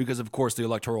because, of course, the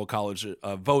Electoral College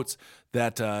votes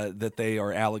that they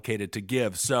are allocated to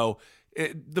give. So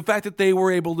the fact that they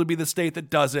were able to be the state that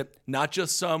does it, not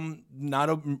just not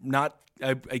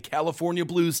a California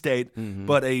blue state,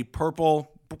 but a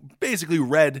purple, basically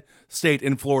red state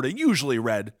in Florida, usually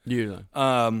red. Usually.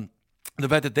 The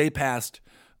fact that they passed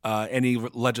any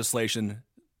legislation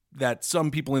that some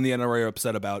people in the NRA are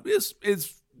upset about is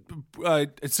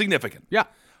significant. Yeah.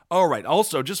 All right.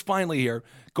 Also, just finally here,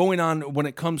 going on when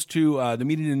it comes to the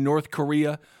meeting in North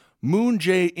Korea, Moon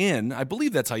Jae-in, I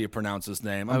believe that's how you pronounce his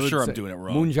name. I'm sure I'm doing it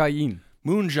wrong. Moon Jae-in.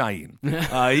 Moon Jae-in.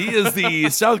 He is the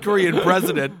South Korean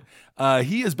president.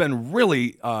 He has been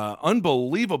really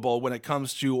unbelievable when it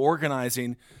comes to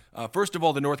organizing. First of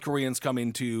all, the North Koreans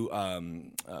coming to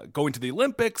going to the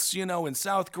Olympics, in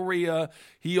South Korea.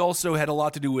 He also had a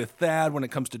lot to do with THAAD when it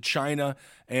comes to China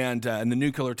and the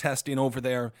nuclear testing over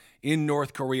there in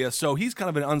North Korea. So he's kind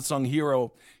of an unsung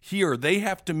hero here. They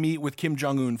have to meet with Kim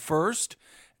Jong-un first,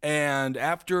 And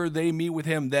after they meet with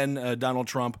him, then Donald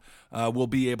Trump will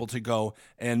be able to go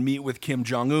and meet with Kim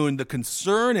Jong-un. The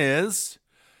concern is,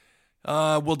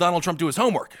 will Donald Trump do his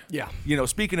homework? Yeah.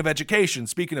 Speaking of education,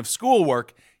 speaking of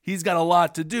schoolwork, he's got a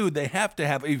lot to do. They have to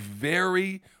have a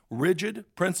very rigid,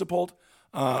 principled,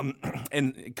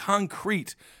 and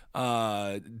concrete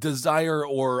desire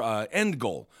or end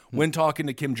goal when talking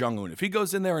to Kim Jong-un. If he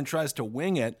goes in there and tries to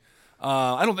wing it,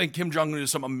 I don't think Kim Jong-un is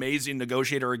some amazing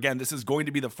negotiator. Again, this is going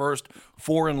to be the first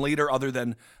foreign leader other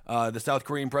than the South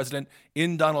Korean president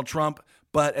in Donald Trump.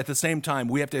 But at the same time,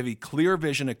 we have to have a clear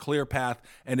vision, a clear path,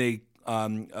 and we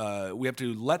have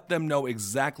to let them know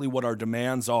exactly what our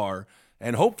demands are.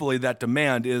 And hopefully that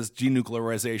demand is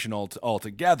denuclearization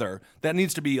altogether. That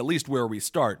needs to be at least where we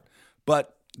start.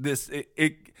 But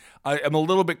I am a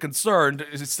little bit concerned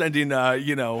sending,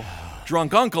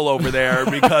 drunk uncle over there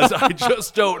because I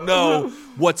just don't know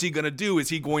what's he going to do. Is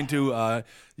he going to,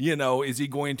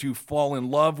 fall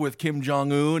in love with Kim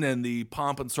Jong-un and the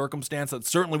pomp and circumstance that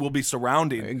certainly will be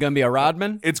surrounding? Going to be a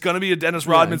Rodman? It's going to be a Dennis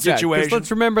Rodman situation.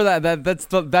 Let's remember that's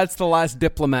the last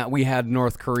diplomat we had in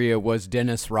North Korea was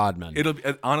Dennis Rodman.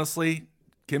 Honestly,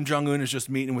 Kim Jong-un is just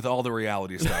meeting with all the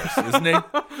reality stars, isn't he?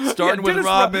 Starting with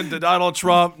Rodman to Donald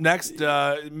Trump. Next,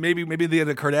 maybe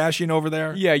the Kardashian over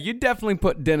there. Yeah, you definitely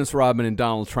put Dennis Rodman and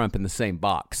Donald Trump in the same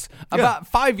box. Yeah. About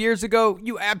 5 years ago,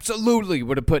 you absolutely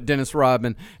would have put Dennis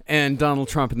Rodman and Donald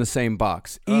Trump in the same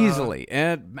box easily.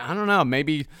 And I don't know,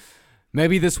 maybe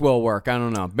this will work. I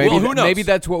don't know. Maybe who knows? Maybe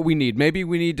that's what we need. Maybe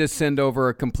we need to send over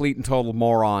a complete and total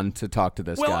moron to talk to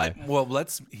this guy.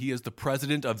 He is the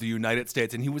president of the United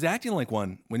States, and he was acting like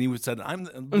one when he said,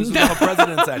 "This is how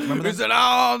presidents act." Remember he said,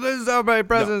 "Oh, this is how my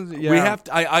president." No, yeah. We have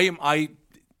to.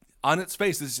 On its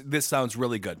face, this sounds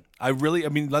really good. I want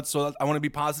to be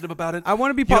positive about it. I want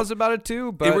to be positive about it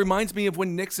too, but it reminds me of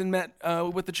when Nixon met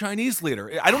with the Chinese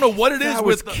leader. I don't know what it is. That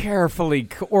was carefully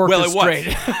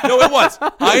orchestrated. Well, it was.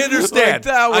 I understand.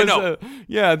 I know.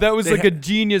 That was like a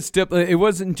genius tip. It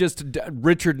wasn't just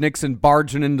Richard Nixon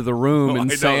barging into the room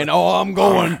and saying, "Oh, I'm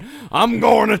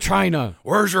going to China.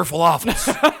 Where's your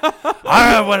falafels?"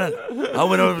 I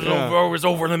was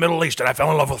over in the Middle East and I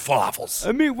fell in love with falafels.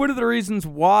 I mean, one of the reasons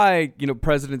why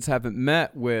presidents haven't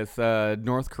met with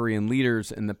North Korean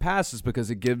leaders in the past is because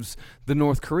it gives the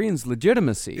North Koreans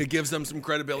legitimacy. It gives them some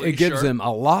credibility. It gives them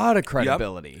a lot of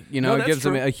credibility. Yep. It gives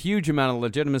them a huge amount of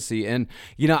legitimacy. And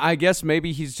I guess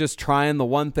maybe he's just trying the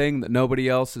one thing that nobody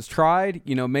else has tried.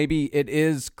 Maybe it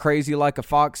is crazy like a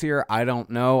fox here. I don't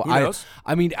know. Who knows?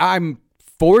 I mean, I'm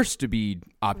forced to be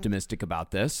optimistic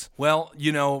about this. Well,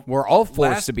 we're all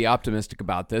forced to be optimistic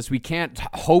about this. We can't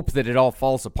hope that it all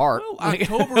falls apart. Well,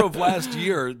 October of last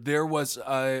year, there was,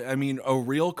 a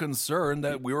real concern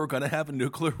that we were going to have a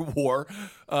nuclear war,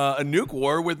 a nuke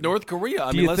war with North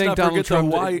Korea. Do you think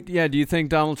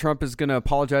Donald Trump is going to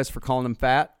apologize for calling him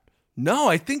fat? No,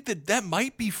 I think that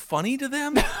might be funny to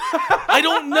them. I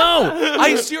don't know.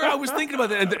 I was thinking about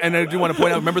that, and I do want to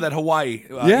point out. Remember that Hawaii?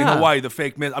 In Hawaii, the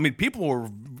fake myth. I mean, people were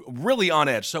really on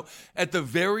edge. So, at the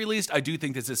very least, I do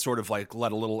think this is sort of like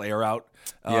let a little air out,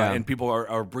 and people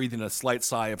are breathing a slight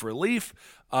sigh of relief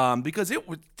because it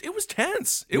was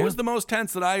tense. It was the most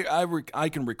tense that I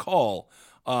can recall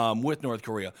with North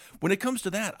Korea. When it comes to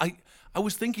that, I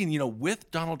was thinking,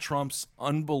 with Donald Trump's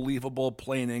unbelievable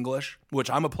plain English, which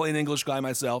I'm a plain English guy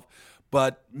myself,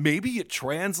 but maybe it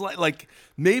translates, like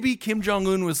maybe Kim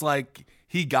Jong-un was like,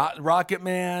 he got Rocket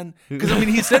Man. Because,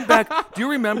 he sent back, do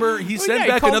you remember? He sent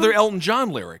back another Elton John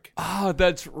lyric. Oh,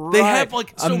 that's right. They have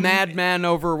a madman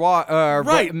over water.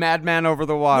 Right. Madman over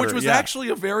the water. Which was actually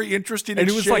a very interesting exchange. And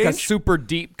it was like a super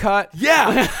deep cut.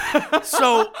 Yeah.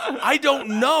 So, I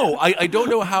don't know. I don't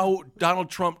know how Donald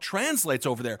Trump translates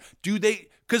over there.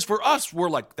 Because for us, we're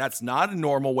like, that's not a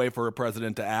normal way for a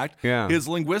president to act. Yeah. His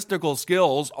linguistical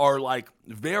skills are like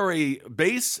very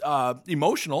base,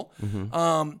 emotional.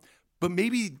 Mm-hmm. But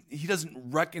maybe he doesn't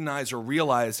recognize or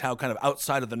realize how kind of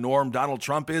outside of the norm Donald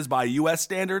Trump is by U.S.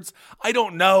 standards. I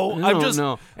don't know. I don't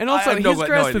know. And also, his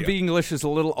grasp of English is a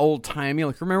little old-timey.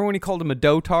 Like, remember when he called him a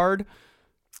dotard?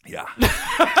 Yeah.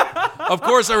 Of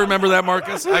course I remember that,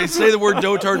 Marcus. I say the word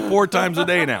dotard 4 times a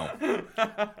day now.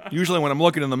 Usually when I'm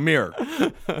looking in the mirror.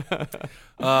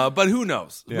 But who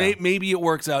knows? Yeah. Maybe it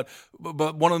works out.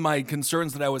 But one of my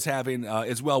concerns that I was having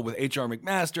as well with H.R.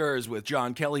 McMaster, with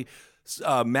John Kelly,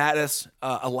 Mattis,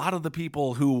 a lot of the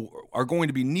people who are going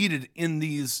to be needed in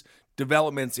these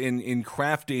developments in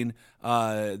crafting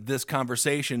this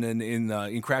conversation and in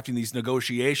crafting these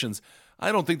negotiations,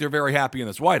 I don't think they're very happy in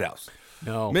this White House.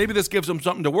 No. Maybe this gives them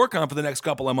something to work on for the next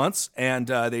couple of months, and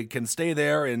they can stay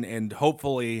there and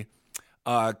hopefully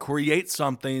create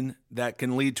something that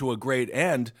can lead to a great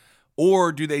end.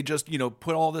 Or do they just,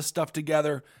 put all this stuff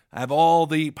together, have all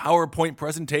the PowerPoint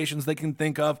presentations they can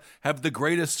think of, have the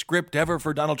greatest script ever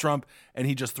for Donald Trump, and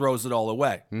he just throws it all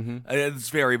away? Mm-hmm. It's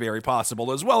very, very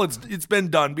possible as well. It's been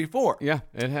done before. Yeah,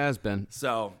 it has been.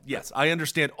 So, yes, I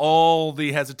understand all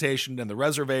the hesitation and the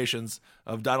reservations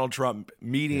of Donald Trump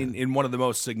meeting in one of the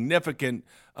most significant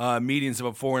meetings of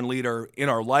a foreign leader in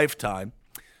our lifetime.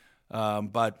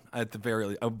 But at the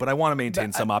very, but I want to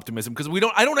maintain some optimism because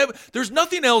there's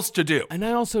nothing else to do. And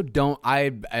I also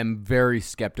I am very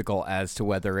skeptical as to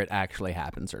whether it actually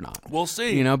happens or not. We'll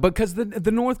see. Because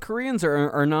the North Koreans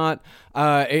are not,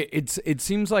 it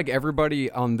seems like everybody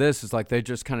on this is like they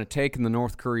just kind of taken the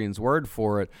North Koreans' word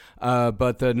for it.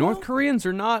 But the North Koreans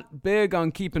are not big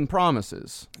on keeping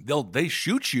promises. They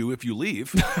shoot you if you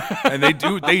leave. And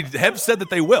they have said that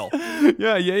they will.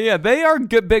 Yeah. They are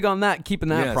big on that, keeping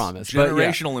that promise.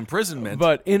 Generational imprisonment.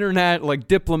 But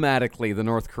diplomatically, the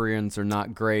North Koreans are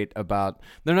not great about.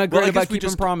 They're not great about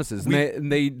keeping promises.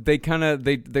 They kind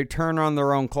of turn on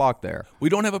their own clock there. We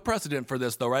don't have a precedent for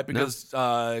this though, right? Because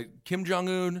Kim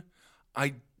Jong-un,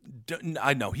 I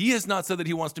know he has not said that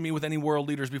he wants to meet with any world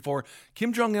leaders before.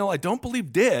 Kim Jong-il, I don't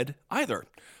believe did either.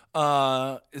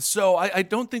 So I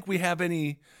don't think we have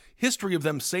any history of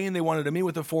them saying they wanted to meet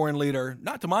with a foreign leader,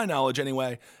 not to my knowledge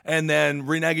anyway, and then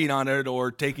reneging on it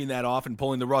or taking that off and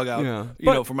pulling the rug out,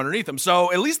 from underneath them.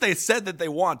 So at least they said that they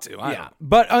want to.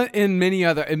 But in many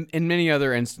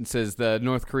other instances, the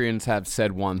North Koreans have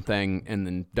said one thing and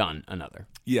then done another.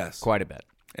 Yes, quite a bit.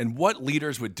 And what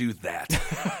leaders would do that?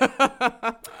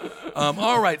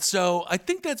 All right, so I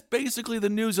think that's basically the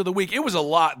news of the week. It was a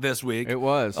lot this week. It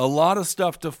was. A lot of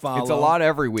stuff to follow. It's a lot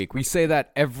every week. We say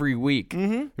that every week.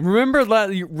 Mm-hmm. Remember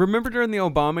during the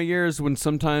Obama years when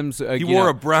sometimes... he wore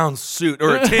a brown suit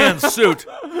or a tan suit.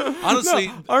 Honestly.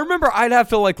 No, I remember I'd have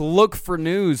to look for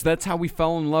news. That's how we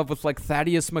fell in love with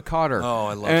Thaddeus McCarter. Oh,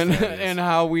 I love Thaddeus. And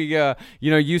how we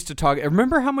used to talk...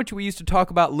 Remember how much we used to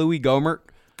talk about Louis Gohmert?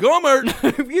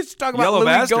 We used to talk about Louis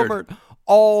Gohmert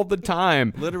all the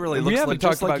time. Literally looks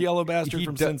just like Yellow Bastard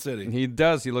from Sin City. He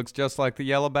does. He looks just like the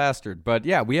Yellow Bastard. But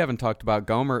yeah, we haven't talked about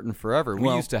Gohmert in forever. We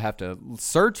used to have to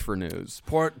search for news.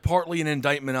 Partly an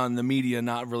indictment on the media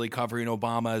not really covering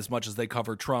Obama as much as they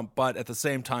cover Trump. But at the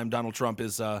same time, Donald Trump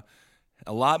is a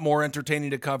lot more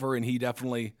entertaining to cover, and he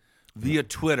definitely, via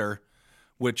Twitter,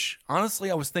 which honestly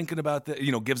I was thinking about that,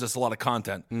 gives us a lot of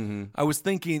content. Mm-hmm. I was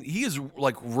thinking he has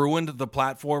ruined the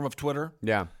platform of Twitter.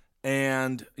 Yeah.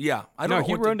 And I don't know.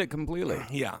 He ruined it completely.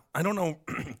 Yeah. I don't know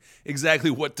exactly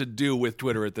what to do with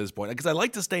Twitter at this point because I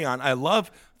like to stay on. I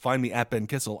love Find Me at Ben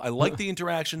Kissel. I like the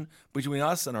interaction between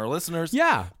us and our listeners.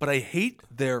 Yeah. But I hate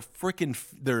their freaking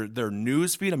their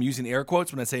news feed. I'm using air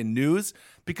quotes when I say news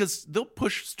because they'll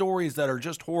push stories that are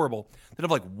just horrible that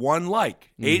have 1 like,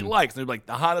 8 likes. They're the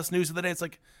hottest news of the day. It's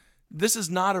this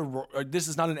is not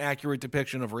an accurate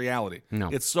depiction of reality. No.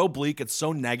 It's so bleak. It's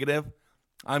so negative.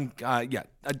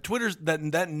 Twitter's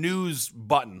that news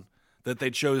button that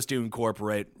they chose to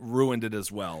incorporate ruined it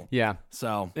as well. Yeah.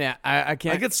 So yeah, I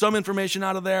can't. I get some information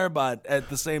out of there, but at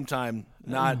the same time,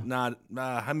 I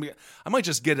might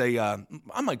just get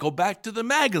I might go back to the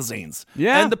magazines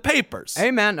and the papers. Hey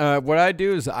man, what I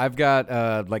do is I've got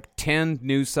 10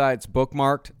 news sites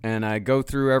bookmarked, and I go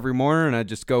through every morning and I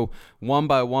just go one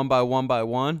by one by one by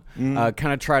one.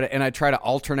 Kind of try to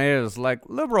alternate it as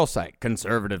liberal site,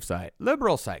 conservative site,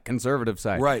 liberal site, conservative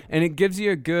site. Right. And it gives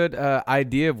you a good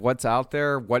idea of what's out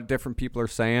there, what different people are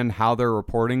saying, how they're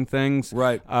reporting things.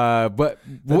 Right. But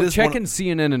checking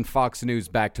CNN and Fox News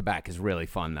back to back is really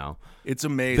fun though. It's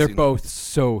amazing. They're both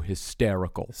so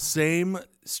hysterical. Same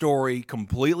story,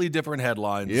 completely different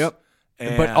headlines. Yep.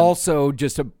 But also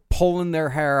just pulling their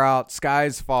hair out,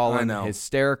 skies falling,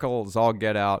 hysterical as all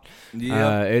get out.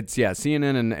 Yeah.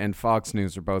 CNN and Fox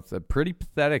News are both pretty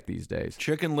pathetic these days.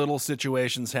 Chicken Little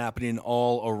situations happening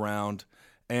all around.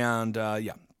 And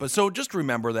but so just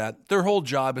remember that their whole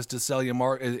job is to sell you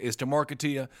to market to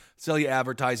you, sell you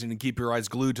advertising, and keep your eyes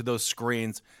glued to those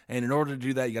screens. And in order to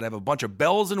do that, you got to have a bunch of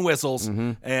bells and whistles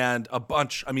and a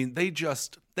bunch. I mean,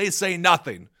 they say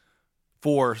nothing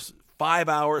for 5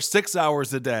 hours, 6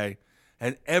 hours a day,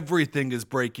 and everything is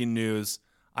breaking news.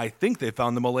 I think they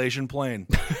found the Malaysian plane.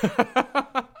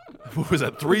 What was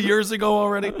that, 3 years ago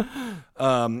already?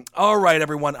 All right,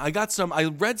 everyone. I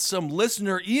read some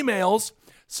listener emails.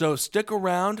 So stick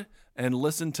around and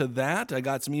listen to that. I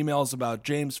got some emails about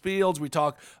James Fields. We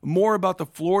talk more about the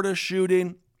Florida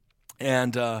shooting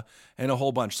and a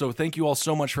whole bunch. So thank you all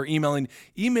so much for emailing.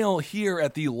 Email here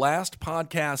at the Last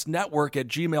Podcast Network at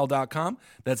gmail.com.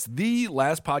 That's the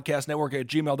Last Podcast Network at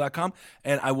gmail.com.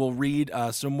 And I will read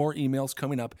some more emails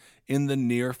coming up in the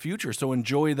near future. So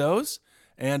enjoy those.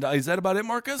 And is that about it,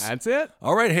 Marcus? That's it.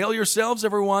 All right, hail yourselves,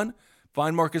 everyone.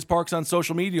 Find Marcus Parks on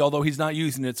social media, although he's not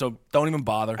using it, so don't even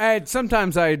bother. Hey,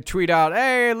 sometimes I tweet out,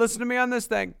 hey, listen to me on this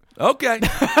thing. Okay.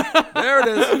 There it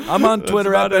is. I'm on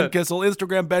Twitter at Ben Kissel,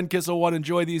 Instagram Ben Kissel1.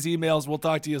 Enjoy these emails. We'll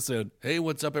talk to you soon. Hey,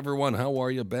 what's up, everyone? How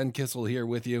are you? Ben Kissel here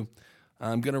with you.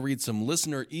 I'm going to read some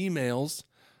listener emails,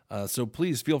 so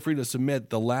please feel free to submit at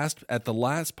the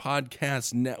Last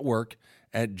Podcast Network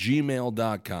at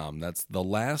gmail.com. That's the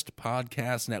Last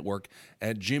Podcast Network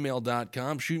at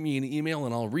gmail.com. Shoot me an email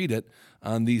and I'll read it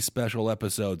on these special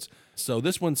episodes. So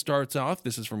this one starts off.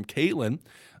 This is from Caitlin.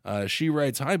 She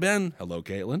writes, "Hi, Ben." Hello,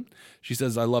 Caitlin. She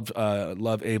says, "I love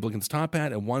Abe Lincoln's Top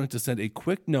Hat and wanted to send a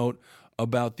quick note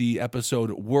about the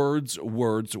episode Words,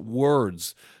 Words,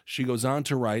 Words." She goes on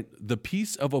to write, "The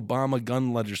piece of Obama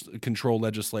gun control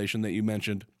legislation that you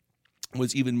mentioned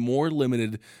was even more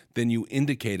limited than you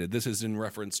indicated." This is in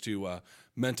reference to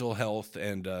mental health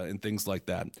and things like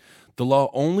that. "The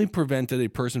law only prevented a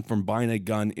person from buying a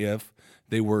gun if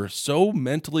they were so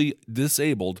mentally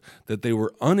disabled that they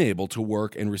were unable to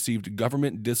work and received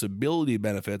government disability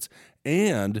benefits,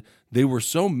 and they were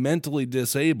so mentally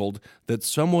disabled that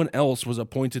someone else was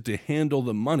appointed to handle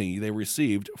the money they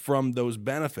received from those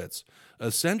benefits.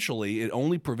 Essentially, it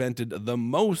only prevented the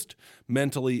most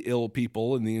mentally ill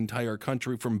people in the entire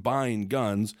country from buying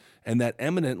guns, and that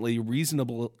eminently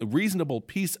reasonable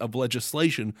piece of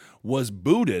legislation was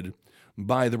booted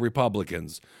by the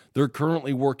Republicans. They're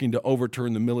currently working to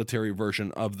overturn the military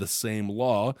version of the same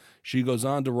law." She goes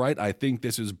on to write, "I think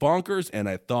this is bonkers, and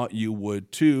I thought you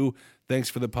would too. Thanks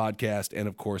for the podcast, and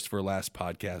of course for Last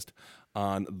Podcast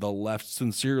on the Left.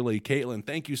 Sincerely, Caitlin."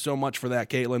 Thank you so much for that,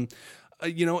 Caitlin.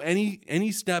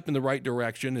 Any step in the right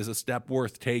direction is a step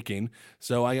worth taking.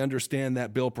 So I understand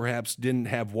that bill perhaps didn't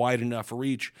have wide enough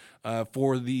reach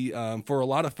for a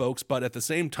lot of folks, but at the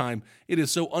same time, it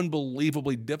is so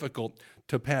unbelievably difficult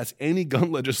to pass any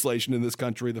gun legislation in this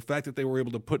country. The fact that they were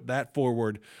able to put that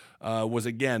forward was,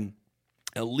 again,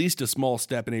 at least a small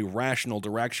step in a rational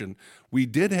direction. We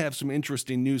did have some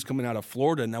interesting news coming out of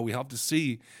Florida. Now we have to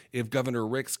see if Governor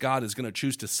Rick Scott is going to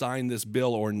choose to sign this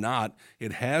bill or not.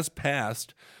 It has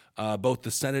passed both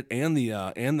the Senate and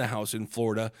the House in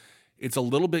Florida. It's a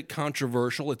little bit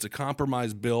controversial. It's a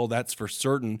compromise bill, that's for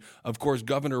certain. Of course,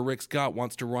 Governor Rick Scott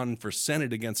wants to run for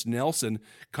Senate against Nelson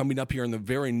coming up here in the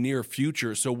very near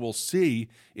future. So we'll see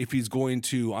if he's going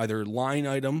to either line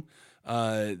item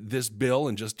this bill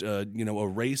and just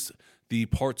erase the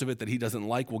parts of it that he doesn't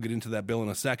like. We'll get into that bill in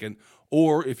a second.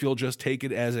 Or if he'll just take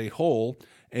it as a whole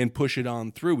and push it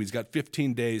on through. He's got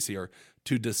 15 days here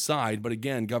to decide. But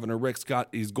again, Governor Rick Scott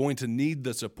is going to need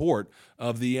the support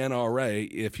of the NRA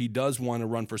if he does want to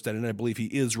run for Senate. And I believe he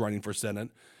is running for Senate.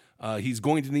 He's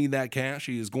going to need that cash.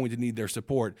 He is going to need their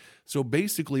support. So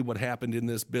basically what happened in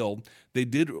this bill, they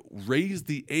did raise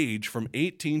the age from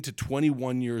 18 to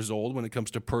 21 years old when it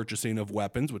comes to purchasing of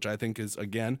weapons, which I think is,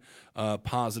 again,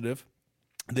 positive.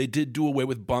 They did do away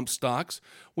with bump stocks,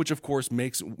 which of course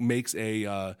makes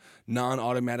a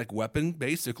non-automatic weapon,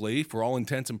 basically, for all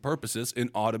intents and purposes,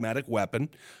 an automatic weapon.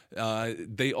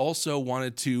 They also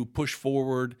wanted to push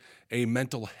forward a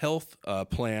mental health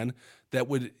plan that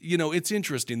would, it's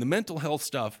interesting. The mental health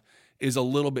stuff is a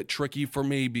little bit tricky for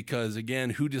me because,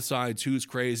 again, who decides who's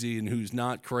crazy and who's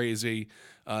not crazy?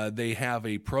 They have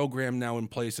a program now in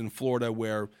place in Florida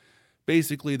where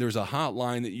basically there's a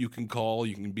hotline that you can call.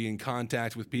 You can be in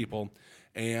contact with people,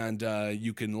 and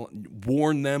you can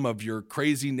warn them of your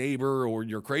crazy neighbor or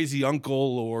your crazy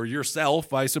uncle or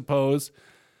yourself, I suppose.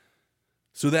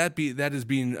 So that is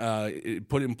being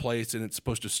put in place, and it's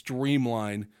supposed to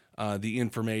streamline the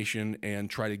information and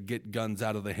try to get guns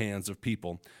out of the hands of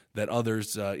people that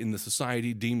others in the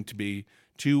society deem to be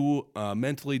too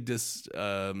mentally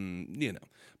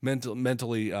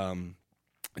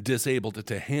disabled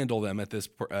to handle them at this,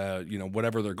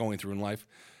 whatever they're going through in life.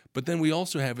 But then we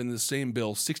also have in the same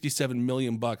bill $67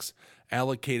 million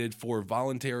allocated for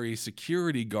voluntary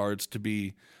security guards to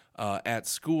be at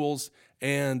schools.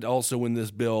 And also in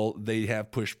this bill, they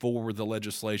have pushed forward the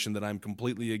legislation that I'm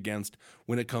completely against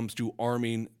when it comes to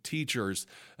arming teachers.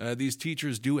 These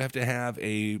teachers do have to have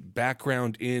a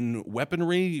background in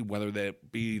weaponry, whether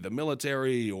that be the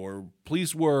military or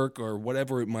police work or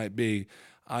whatever it might be.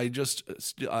 I just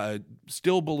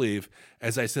still believe,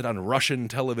 as I said on Russian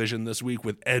television this week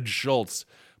with Ed Schultz,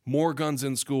 more guns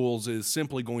in schools is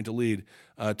simply going to lead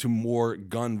to more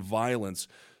gun violence.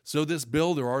 So this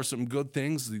bill, there are some good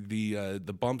things, the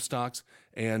bump stocks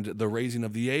and the raising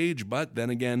of the age, but then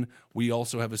again, we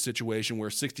also have a situation where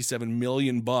 $67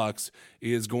 million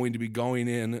is going to be going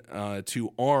in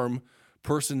to arm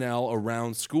personnel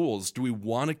around schools. Do we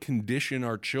want to condition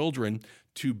our children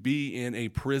to be in a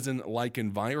prison-like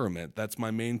environment. That's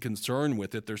my main concern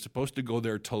with it. They're supposed to go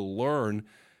there to learn,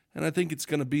 and I think it's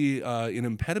going to be an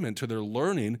impediment to their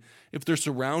learning if they're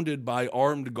surrounded by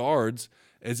armed guards,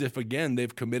 as if, again,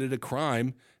 they've committed a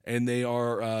crime and they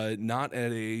are not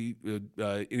at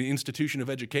an institution of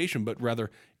education, but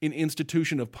rather an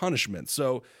institution of punishment.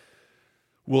 So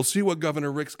we'll see what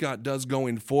Governor Rick Scott does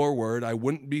going forward. I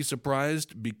wouldn't be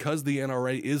surprised, because the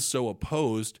NRA is so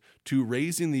opposed to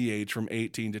raising the age from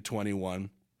 18 to 21.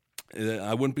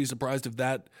 I wouldn't be surprised if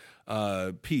that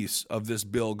piece of this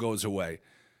bill goes away.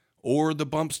 Or the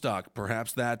bump stock,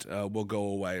 perhaps that will go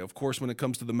away. Of course, when it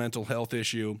comes to the mental health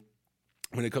issue,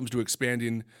 when it comes to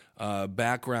expanding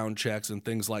background checks and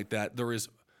things like that, there is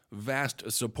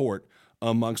vast support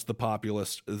amongst the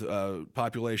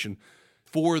population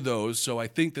for those, so I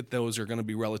think that those are going to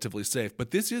be relatively safe.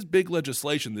 But this is big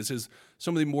legislation. This is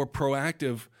some of the more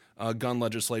proactive gun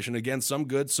legislation. Again, some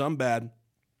good, some bad,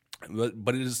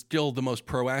 but it is still the most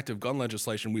proactive gun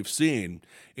legislation we've seen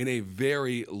in a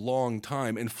very long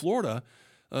time. And Florida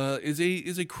is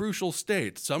a crucial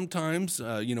state. Sometimes,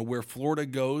 where Florida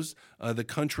goes, the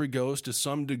country goes to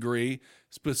some degree,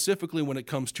 specifically when it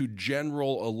comes to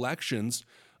general elections.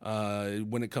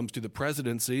 When it comes to the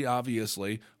presidency,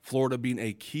 obviously, Florida being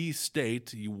a key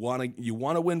state, you want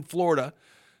to win Florida.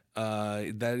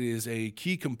 That is a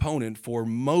key component for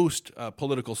most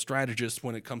political strategists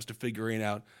when it comes to figuring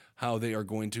out how they are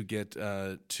going to get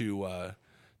to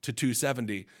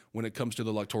 270 when it comes to the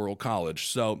Electoral College.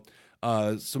 So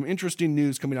some interesting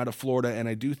news coming out of Florida, and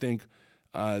I do think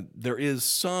there is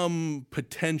some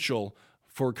potential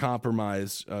for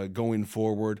compromise going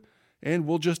forward. And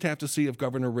we'll just have to see if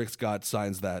Governor Rick Scott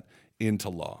signs that into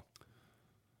law.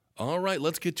 All right,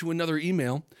 let's get to another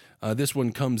email. This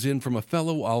one comes in from a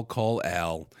fellow I'll call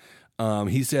Al.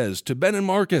 He says, to Ben and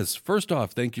Marcus, first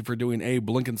off, thank you for doing Abe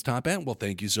Lincoln's Top Hat. Well,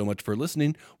 thank you so much for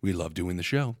listening. We love doing the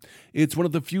show. It's one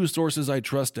of the few sources I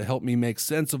trust to help me make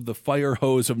sense of the fire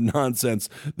hose of nonsense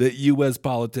that U.S.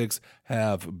 politics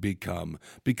have become.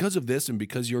 Because of this, and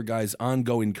because your guys'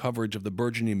 ongoing coverage of the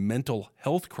burgeoning mental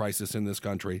health crisis in this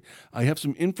country, I have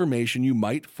some information you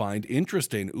might find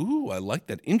interesting. Ooh, I like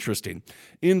that, interesting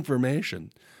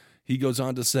information. He goes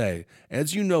on to say,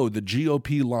 as you know, the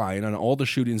GOP line on all the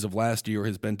shootings of last year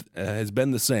has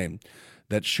been the same,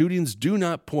 that shootings do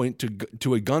not point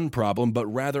to a gun problem, but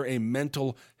rather a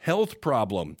mental health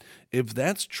problem. If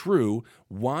that's true,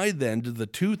 why then did the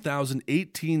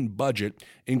 2018 budget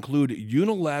include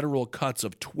unilateral cuts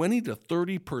of 20 to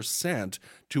 30%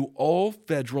 to all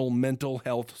federal mental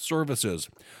health services?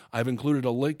 I've included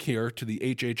a link here to the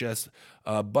HHS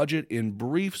budget in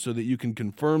brief so that you can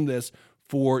confirm this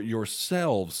for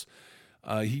yourselves.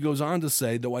 He goes on to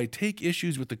say, though I take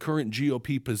issues with the current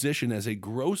GOP position as a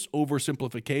gross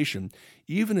oversimplification,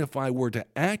 even if I were to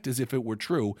act as if it were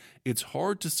true, it's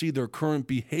hard to see their current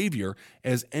behavior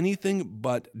as anything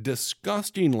but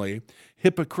disgustingly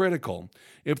hypocritical.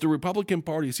 If the Republican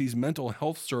Party sees mental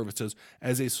health services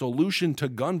as a solution to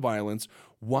gun violence,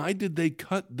 why did they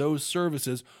cut those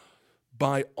services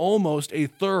by almost a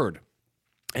third?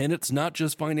 And it's not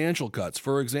just financial cuts.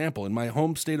 For example, in my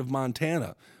home state of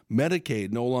Montana,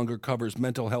 Medicaid no longer covers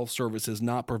mental health services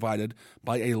not provided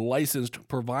by a licensed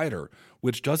provider,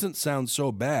 which doesn't sound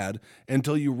so bad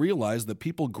until you realize that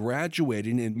people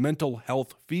graduating in mental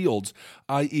health fields,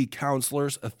 i.e.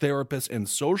 counselors, therapists, and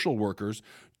social workers,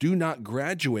 do not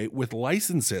graduate with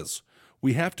licenses.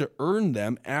 We have to earn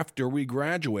them after we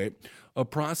graduate, a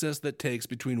process that takes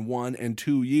between 1 and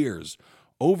 2 years.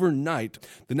 Overnight,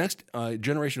 the next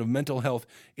generation of mental health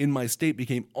in my state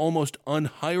became almost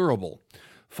unhireable.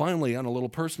 Finally, on a little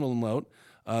personal note,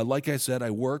 like I said, I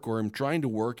work or am trying to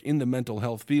work in the mental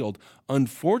health field.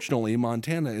 Unfortunately,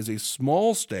 Montana is a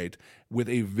small state with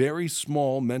a very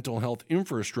small mental health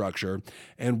infrastructure.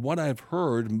 And what I've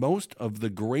heard, most of the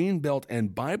Grain Belt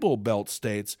and Bible Belt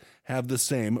states have the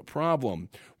same problem.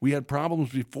 We had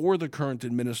problems before the current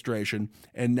administration,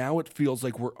 and now it feels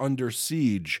like we're under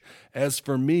siege. As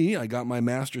for me, I got my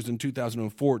master's in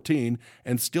 2014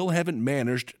 and still haven't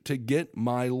managed to get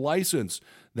my license.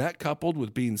 That, coupled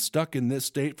with being stuck in this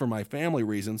state for my family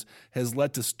reasons, has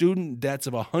led to student debts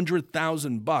of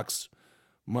 $100,000.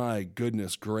 My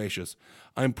goodness gracious.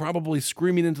 I'm probably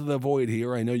screaming into the void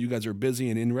here. I know you guys are busy,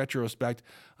 and in retrospect,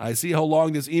 I see how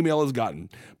long this email has gotten.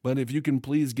 But if you can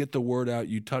please get the word out,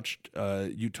 you touched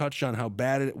on how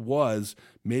bad it was.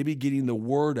 Maybe getting the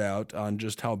word out on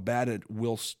just how bad it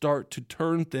will start to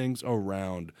turn things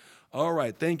around. All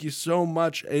right, thank you so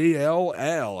much,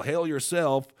 ALL. Hail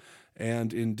yourself.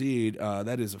 And indeed,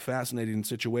 that is a fascinating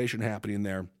situation happening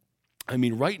there. I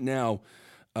mean, right now,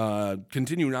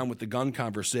 continuing on with the gun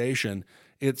conversation,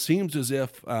 it seems as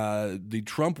if the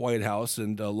Trump White House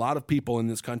and a lot of people in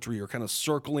this country are kind of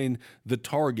circling the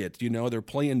target. You know, they're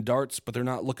playing darts, but they're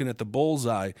not looking at the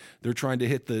bullseye. They're trying to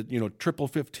hit the, triple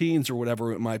 15s or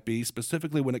whatever it might be,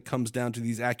 specifically when it comes down to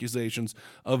these accusations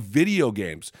of video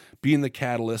games being the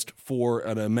catalyst for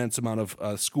an immense amount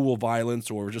of school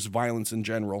violence or just violence in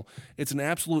general. It's an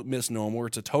absolute misnomer.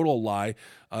 It's a total lie.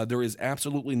 There is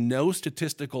absolutely no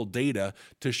statistical data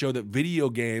to show that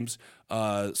video games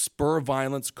spur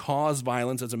violence, cause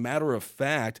violence. As a matter of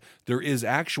fact, there is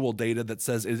actual data that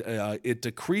says it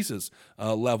decreases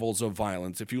levels of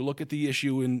violence. If you look at the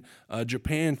issue in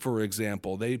Japan, for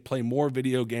example, they play more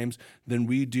video games than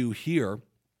we do here.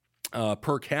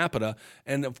 Per capita,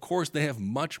 and of course they have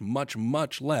much, much,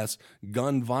 much less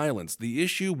gun violence. The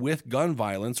issue with gun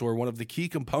violence, or one of the key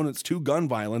components to gun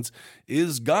violence,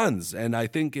 is guns, and I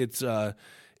think it's a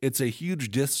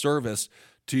huge disservice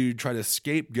to try to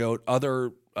scapegoat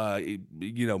other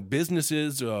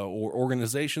businesses or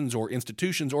organizations or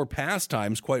institutions or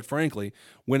pastimes, quite frankly,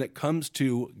 when it comes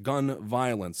to gun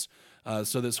violence.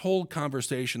 So this whole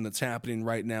conversation that's happening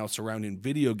right now surrounding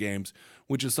video games,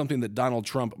 which is something that Donald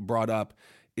Trump brought up,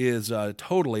 is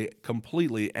totally,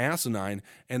 completely asinine.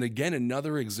 And again,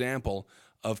 another example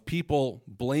of people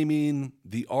blaming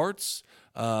the arts,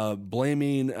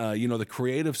 blaming the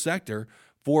creative sector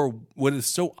for what is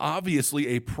so obviously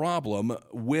a problem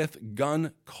with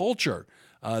gun culture.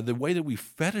 The way that we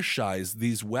fetishize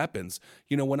these weapons.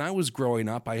 When I was growing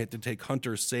up, I had to take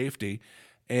hunter safety.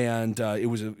 And it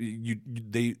was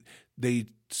they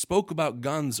spoke about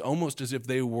guns almost as if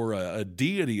they were a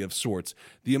deity of sorts.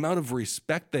 The amount of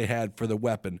respect they had for the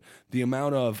weapon, the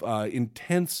amount of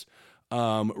intense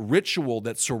ritual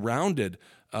that surrounded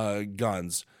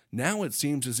guns. Now it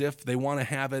seems as if they want to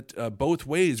have it both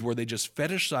ways, where they just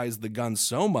fetishize the gun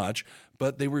so much,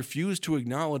 but they refuse to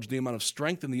acknowledge the amount of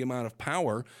strength and the amount of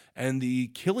power and the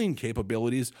killing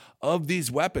capabilities of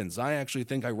these weapons. I actually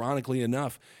think, ironically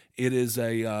enough, it's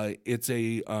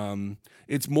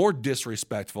more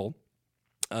disrespectful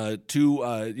as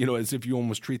if you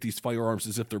almost treat these firearms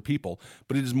as if they're people.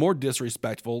 But it is more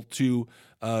disrespectful to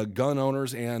gun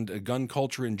owners and gun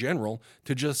culture in general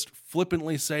to just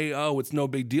flippantly say, oh, it's no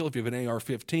big deal if you have an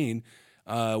AR-15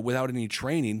 without any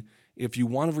training. If you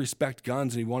want to respect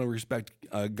guns and you want to respect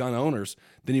gun owners,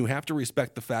 then you have to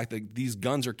respect the fact that these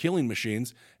guns are killing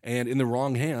machines, and in the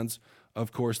wrong hands,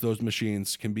 of course, those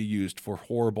machines can be used for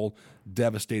horrible,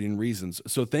 devastating reasons.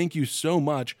 So thank you so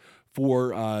much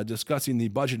for discussing the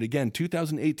budget. Again,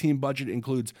 2018 budget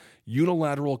includes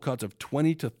unilateral cuts of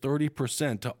 20 to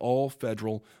 30% to all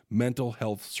federal mental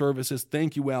health services.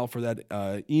 Thank you, Al, for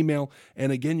that email.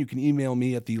 And again, you can email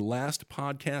me at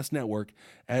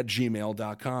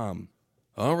thelastpodcastnetwork@gmail.com.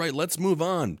 All right, let's move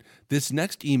on. This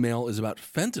next email is about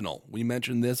fentanyl. We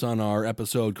mentioned this on our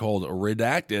episode called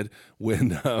Redacted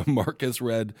when Marcus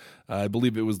read, I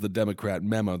believe it was the Democratic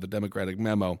memo.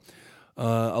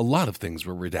 A lot of things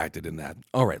were redacted in that.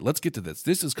 All right, let's get to this.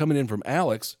 This is coming in from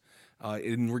Alex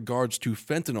in regards to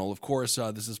fentanyl. Of course,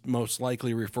 this is most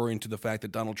likely referring to the fact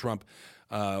that Donald Trump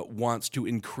wants to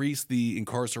increase the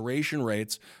incarceration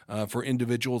rates for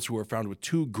individuals who are found with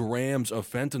 2 grams of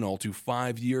fentanyl to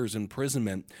 5 years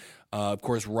imprisonment. Of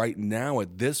course, right now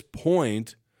at this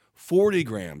point, 40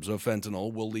 grams of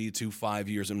fentanyl will lead to 5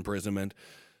 years imprisonment.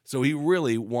 So he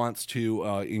really wants to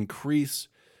increase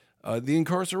the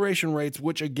incarceration rates,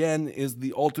 which again is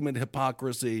the ultimate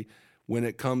hypocrisy when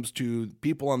it comes to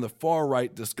people on the far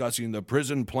right discussing the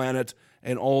prison planet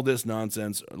and all this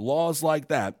nonsense. Laws like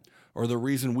that are the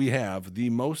reason we have the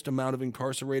most amount of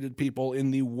incarcerated people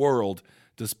in the world,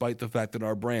 despite the fact that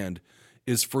our brand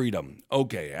is freedom.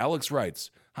 Okay, Alex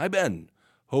writes, "Hi Ben,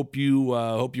 hope you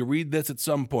read this at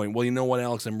some point." Well, you know what,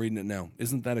 Alex, I'm reading it now.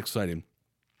 Isn't that exciting?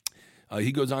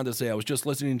 He goes on to say, "I was just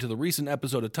listening to the recent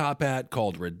episode of Top Hat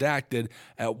called Redacted.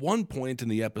 At one point in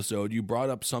the episode, you brought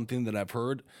up something that I've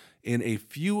heard in a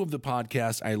few of the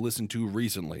podcasts I listened to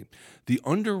recently. The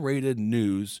underrated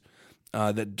news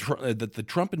that the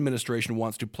Trump administration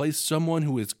wants to place someone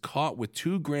who is caught with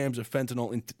 2 grams of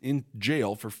fentanyl in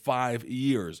jail for 5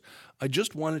 years. I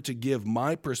just wanted to give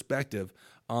my perspective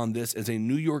on this as a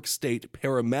New York State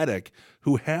paramedic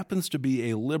who happens to be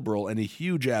a liberal and a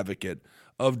huge advocate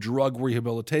of drug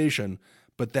rehabilitation,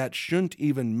 but that shouldn't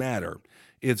even matter.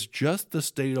 It's just the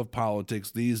state of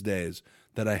politics these days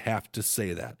that I have to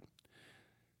say that."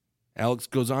 Alex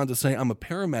goes on to say, I'm a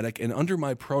paramedic, and under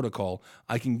my protocol,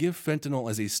 I can give fentanyl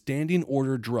as a standing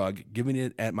order drug, giving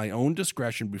it at my own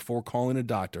discretion before calling a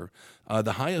doctor.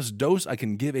 The highest dose I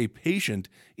can give a patient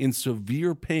in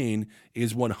severe pain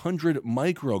is 100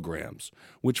 micrograms,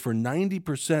 which for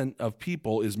 90% of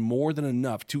people is more than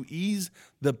enough to ease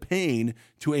the pain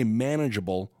to a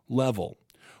manageable level.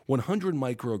 100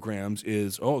 micrograms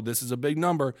is, this is a big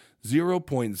number,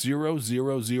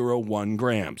 0.0001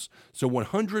 grams. So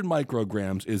 100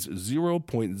 micrograms is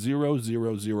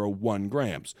 0.0001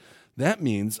 grams. That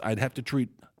means I'd have to treat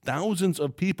thousands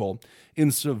of people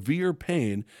in severe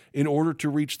pain in order to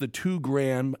reach the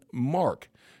 2-gram mark.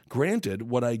 Granted,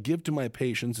 what I give to my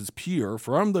patients is pure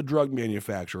from the drug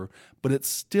manufacturer, but it's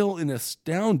still an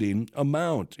astounding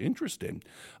amount. Interesting.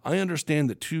 I understand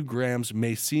that 2 grams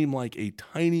may seem like a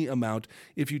tiny amount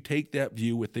if you take that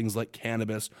view with things like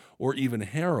cannabis or even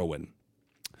heroin.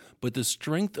 But the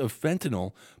strength of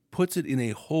fentanyl puts it in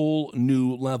a whole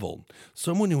new level.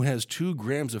 Someone who has 2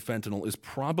 grams of fentanyl is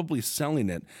probably selling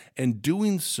it and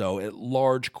doing so at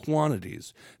large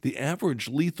quantities. The average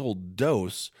lethal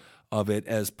dose of it,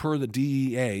 as per the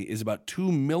DEA, is about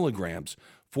 2 milligrams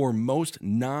for most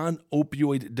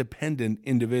non-opioid dependent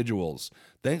individuals.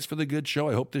 Thanks for the good show.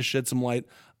 I hope this shed some light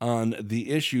on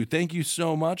the issue. Thank you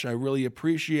so much. I really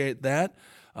appreciate that.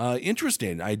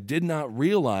 Interesting. I did not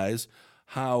realize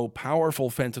how powerful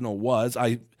fentanyl was.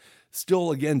 I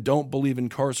still, again, don't believe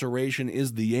incarceration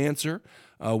is the answer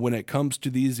when it comes to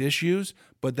these issues,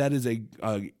 but that is a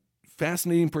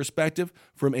fascinating perspective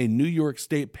from a New York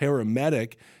State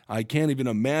paramedic. I can't even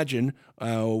imagine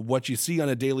what you see on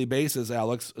a daily basis,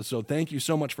 Alex. So thank you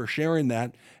so much for sharing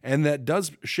that. And that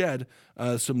does shed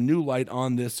some new light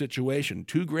on this situation.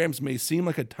 2 grams may seem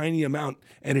like a tiny amount,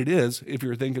 and it is if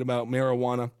you're thinking about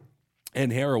marijuana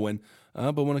and heroin.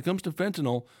 But when it comes to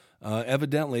fentanyl,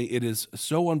 evidently it is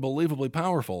so unbelievably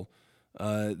powerful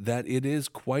that it is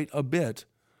quite a bit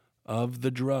of the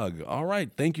drug. All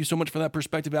right. Thank you so much for that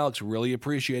perspective, Alex. Really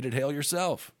appreciate it. Hail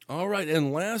yourself. All right.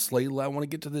 And lastly, I want to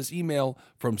get to this email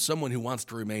from someone who wants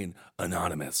to remain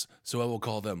anonymous. So I will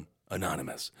call them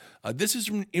Anonymous. This is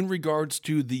in regards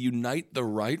to the Unite the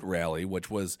Right rally,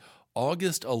 which was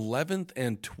August 11th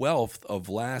and 12th of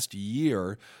last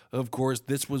year. Of course,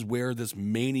 this was where this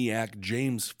maniac,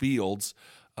 James Fields,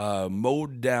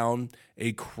 mowed down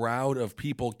a crowd of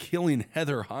people, killing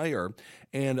Heather Heyer.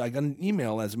 And I got an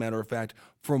email, as a matter of fact,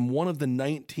 from one of the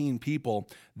 19 people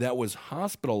that was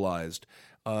hospitalized.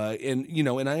 And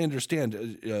I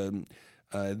understand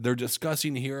they're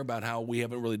discussing here about how we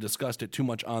haven't really discussed it too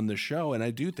much on the show. And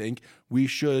I do think we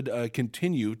should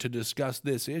continue to discuss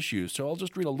this issue. So I'll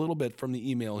just read a little bit from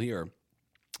the email here.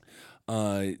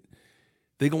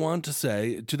 They go on to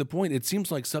say, to the point, it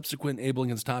seems like subsequent Abe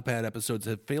Lincoln's Top Hat episodes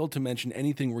have failed to mention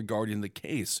anything regarding the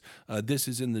case. This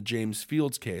is in the James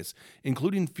Fields case,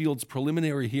 including Fields'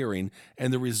 preliminary hearing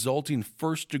and the resulting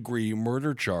first-degree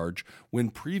murder charge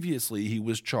when previously he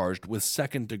was charged with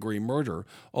second-degree murder,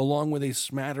 along with a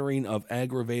smattering of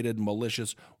aggravated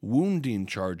malicious wounding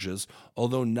charges,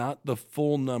 although not the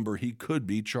full number he could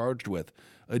be charged with.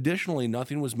 Additionally,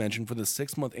 nothing was mentioned for the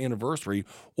 6-month anniversary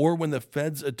or when the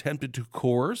feds attempted to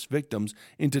coerce victims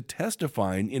into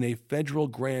testifying in a federal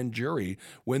grand jury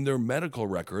when their medical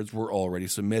records were already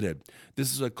submitted.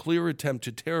 This is a clear attempt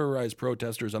to terrorize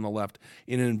protesters on the left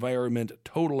in an environment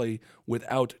totally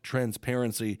without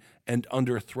transparency and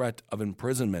under threat of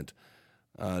imprisonment.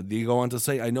 They go on to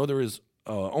say, I know there is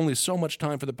only so much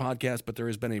time for the podcast, but there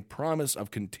has been a promise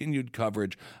of continued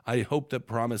coverage. I hope that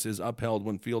promise is upheld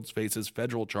when Fields faces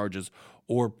federal charges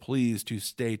or pleas to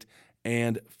state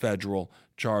and federal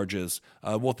charges.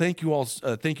 Well, thank you all.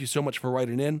 Thank you so much for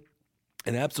writing in.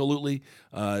 And absolutely,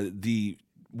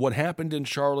 what happened in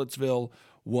Charlottesville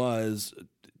was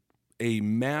a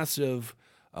massive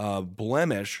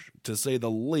blemish, to say the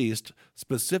least,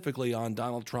 specifically on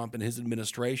Donald Trump and his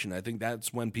administration. I think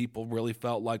that's when people really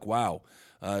felt like, wow,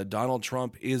 Donald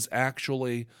Trump is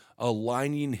actually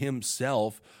aligning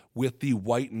himself with the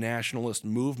white nationalist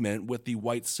movement, with the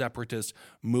white separatist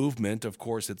movement. Of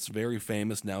course, it's very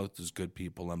famous now. There's good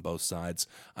people on both sides.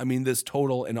 I mean, this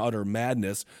total and utter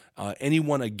madness.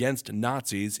 Anyone against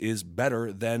Nazis is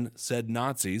better than said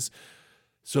Nazis.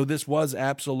 So this was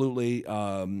absolutely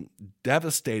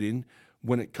devastating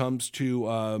when it comes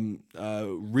to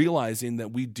realizing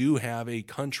that we do have a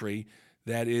country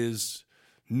that is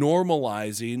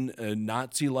normalizing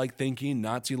Nazi-like thinking,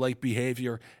 Nazi-like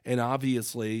behavior, and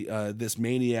obviously this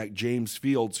maniac James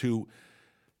Fields, who,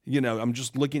 I'm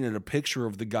just looking at a picture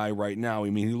of the guy right now. I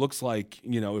mean, he looks like,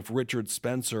 if Richard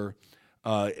Spencer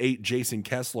ate Jason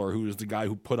Kessler, who is the guy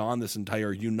who put on this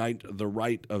entire Unite the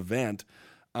Right event.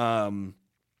 Yeah,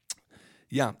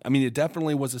 I mean, it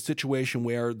definitely was a situation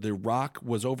where the rock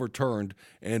was overturned,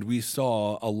 and we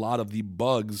saw a lot of the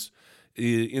bugs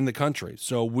in the country.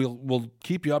 So we'll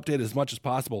keep you updated as much as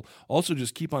possible. Also,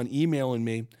 just keep on emailing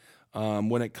me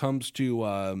when it comes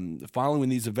to following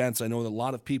these events. I know that a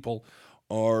lot of people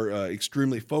are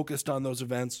extremely focused on those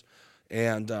events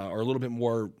and are a little bit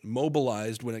more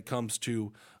mobilized when it comes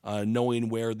to knowing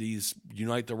where these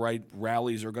Unite the Right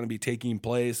rallies are going to be taking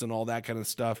place and all that kind of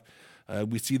stuff.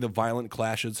 We see the violent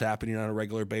clashes happening on a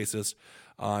regular basis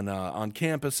on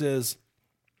campuses.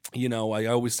 You know, I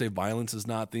always say violence is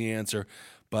not the answer,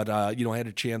 but I had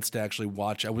a chance to actually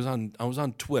watch. I was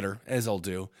on Twitter, as I'll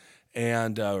do,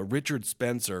 and Richard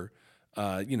Spencer,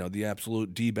 the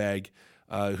absolute D-bag,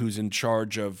 who's in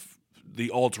charge of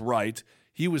the alt-right,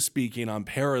 he was speaking on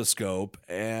Periscope,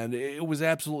 and it was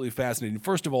absolutely fascinating.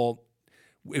 First of all,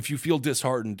 if you feel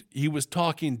disheartened, he was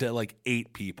talking to like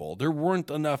 8 people. There weren't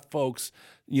enough folks,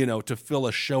 to fill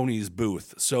a Shoney's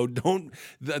booth. So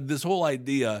this whole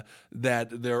idea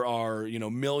that there are,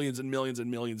 millions and millions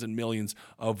and millions and millions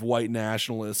of white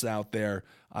nationalists out there,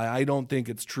 I don't think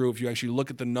it's true. If you actually look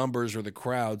at the numbers or the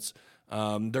crowds,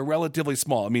 they're relatively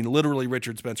small. I mean, literally,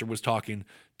 Richard Spencer was talking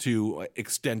to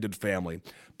extended family.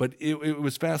 But it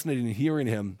was fascinating hearing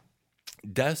him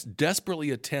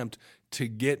desperately attempt to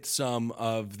get some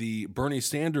of the Bernie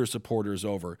Sanders supporters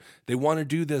over. They want to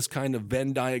do this kind of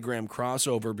Venn diagram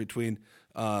crossover between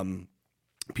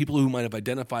people who might have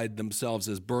identified themselves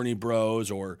as Bernie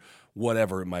bros or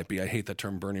whatever it might be. I hate the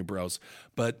term Bernie bros,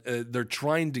 but they're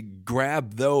trying to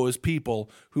grab those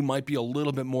people who might be a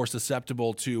little bit more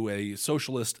susceptible to a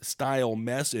socialist style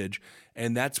message.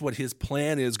 And that's what his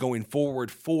plan is going forward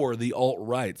for the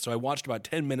alt-right. So I watched about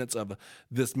 10 minutes of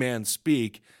this man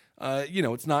speak.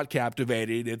 It's not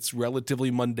captivating. It's relatively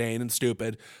mundane and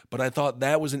stupid. But I thought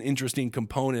that was an interesting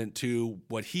component to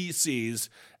what he sees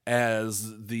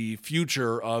as the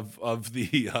future of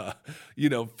the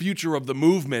future of the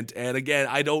movement. And again,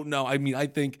 I don't know. I mean, I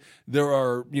think there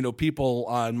are people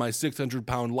on my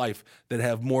 600-pound life that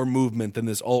have more movement than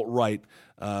this alt-right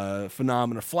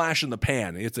phenomena. Flash in the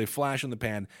pan. It's a flash in the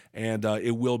pan, and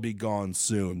it will be gone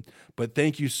soon. But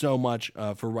thank you so much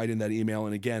for writing that email.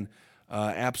 And again,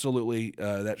 absolutely,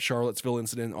 that Charlottesville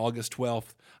incident, August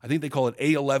 12th, I think they call it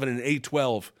A11 and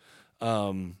A12,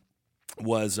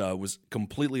 was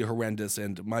completely horrendous.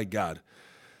 And my God,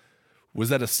 was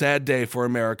that a sad day for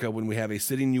America when we have a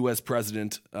sitting U.S.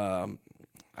 president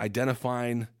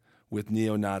identifying with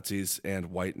neo-Nazis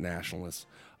and white nationalists.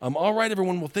 All right,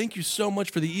 everyone. Well, thank you so much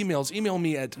for the emails. Email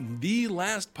me at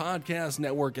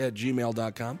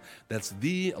thelastpodcastnetwork@gmail.com. That's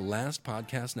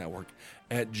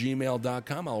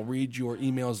thelastpodcastnetwork@gmail.com. I'll read your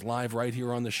emails live right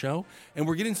here on the show. And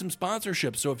we're getting some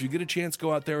sponsorships, so if you get a chance,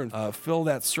 go out there and fill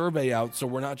that survey out so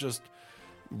we're not just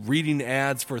reading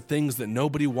ads for things that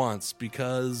nobody wants,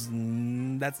 because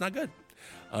that's not good.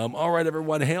 All right,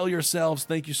 everyone. Hail yourselves.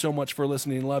 Thank you so much for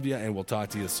listening. Love you, and we'll talk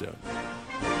to you soon.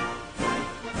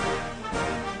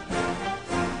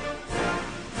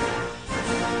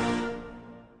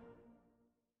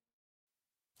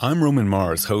 I'm Roman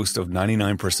Mars, host of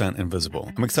 99%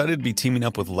 Invisible. I'm excited to be teaming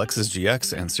up with Lexus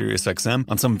GX and SiriusXM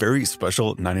on some very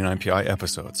special 99PI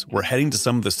episodes. We're heading to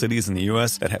some of the cities in the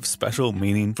U.S. that have special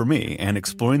meaning for me and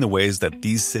exploring the ways that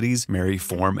these cities marry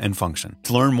form and function.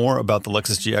 To learn more about the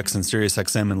Lexus GX and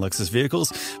SiriusXM and Lexus vehicles,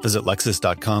 visit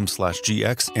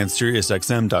lexus.com/GX and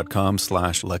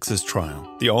SiriusXM.com/Lexus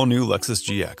Trial. The all-new Lexus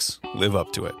GX. Live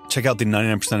up to it. Check out the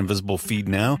 99% Invisible feed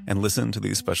now and listen to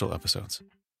these special episodes.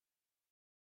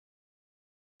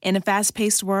 In a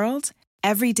fast-paced world,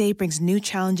 every day brings new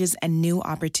challenges and new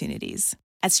opportunities.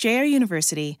 At Strayer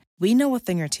University, we know a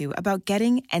thing or two about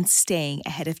getting and staying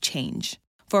ahead of change.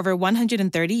 For over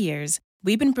 130 years,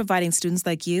 we've been providing students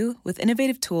like you with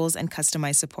innovative tools and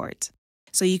customized support,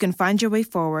 so you can find your way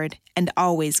forward and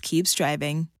always keep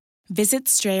striving. Visit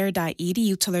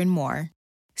strayer.edu to learn more.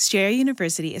 Strayer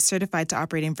University is certified to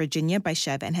operate in Virginia by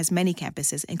Chev and has many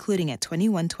campuses, including at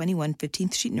 2121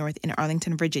 15th Street North in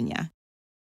Arlington, Virginia.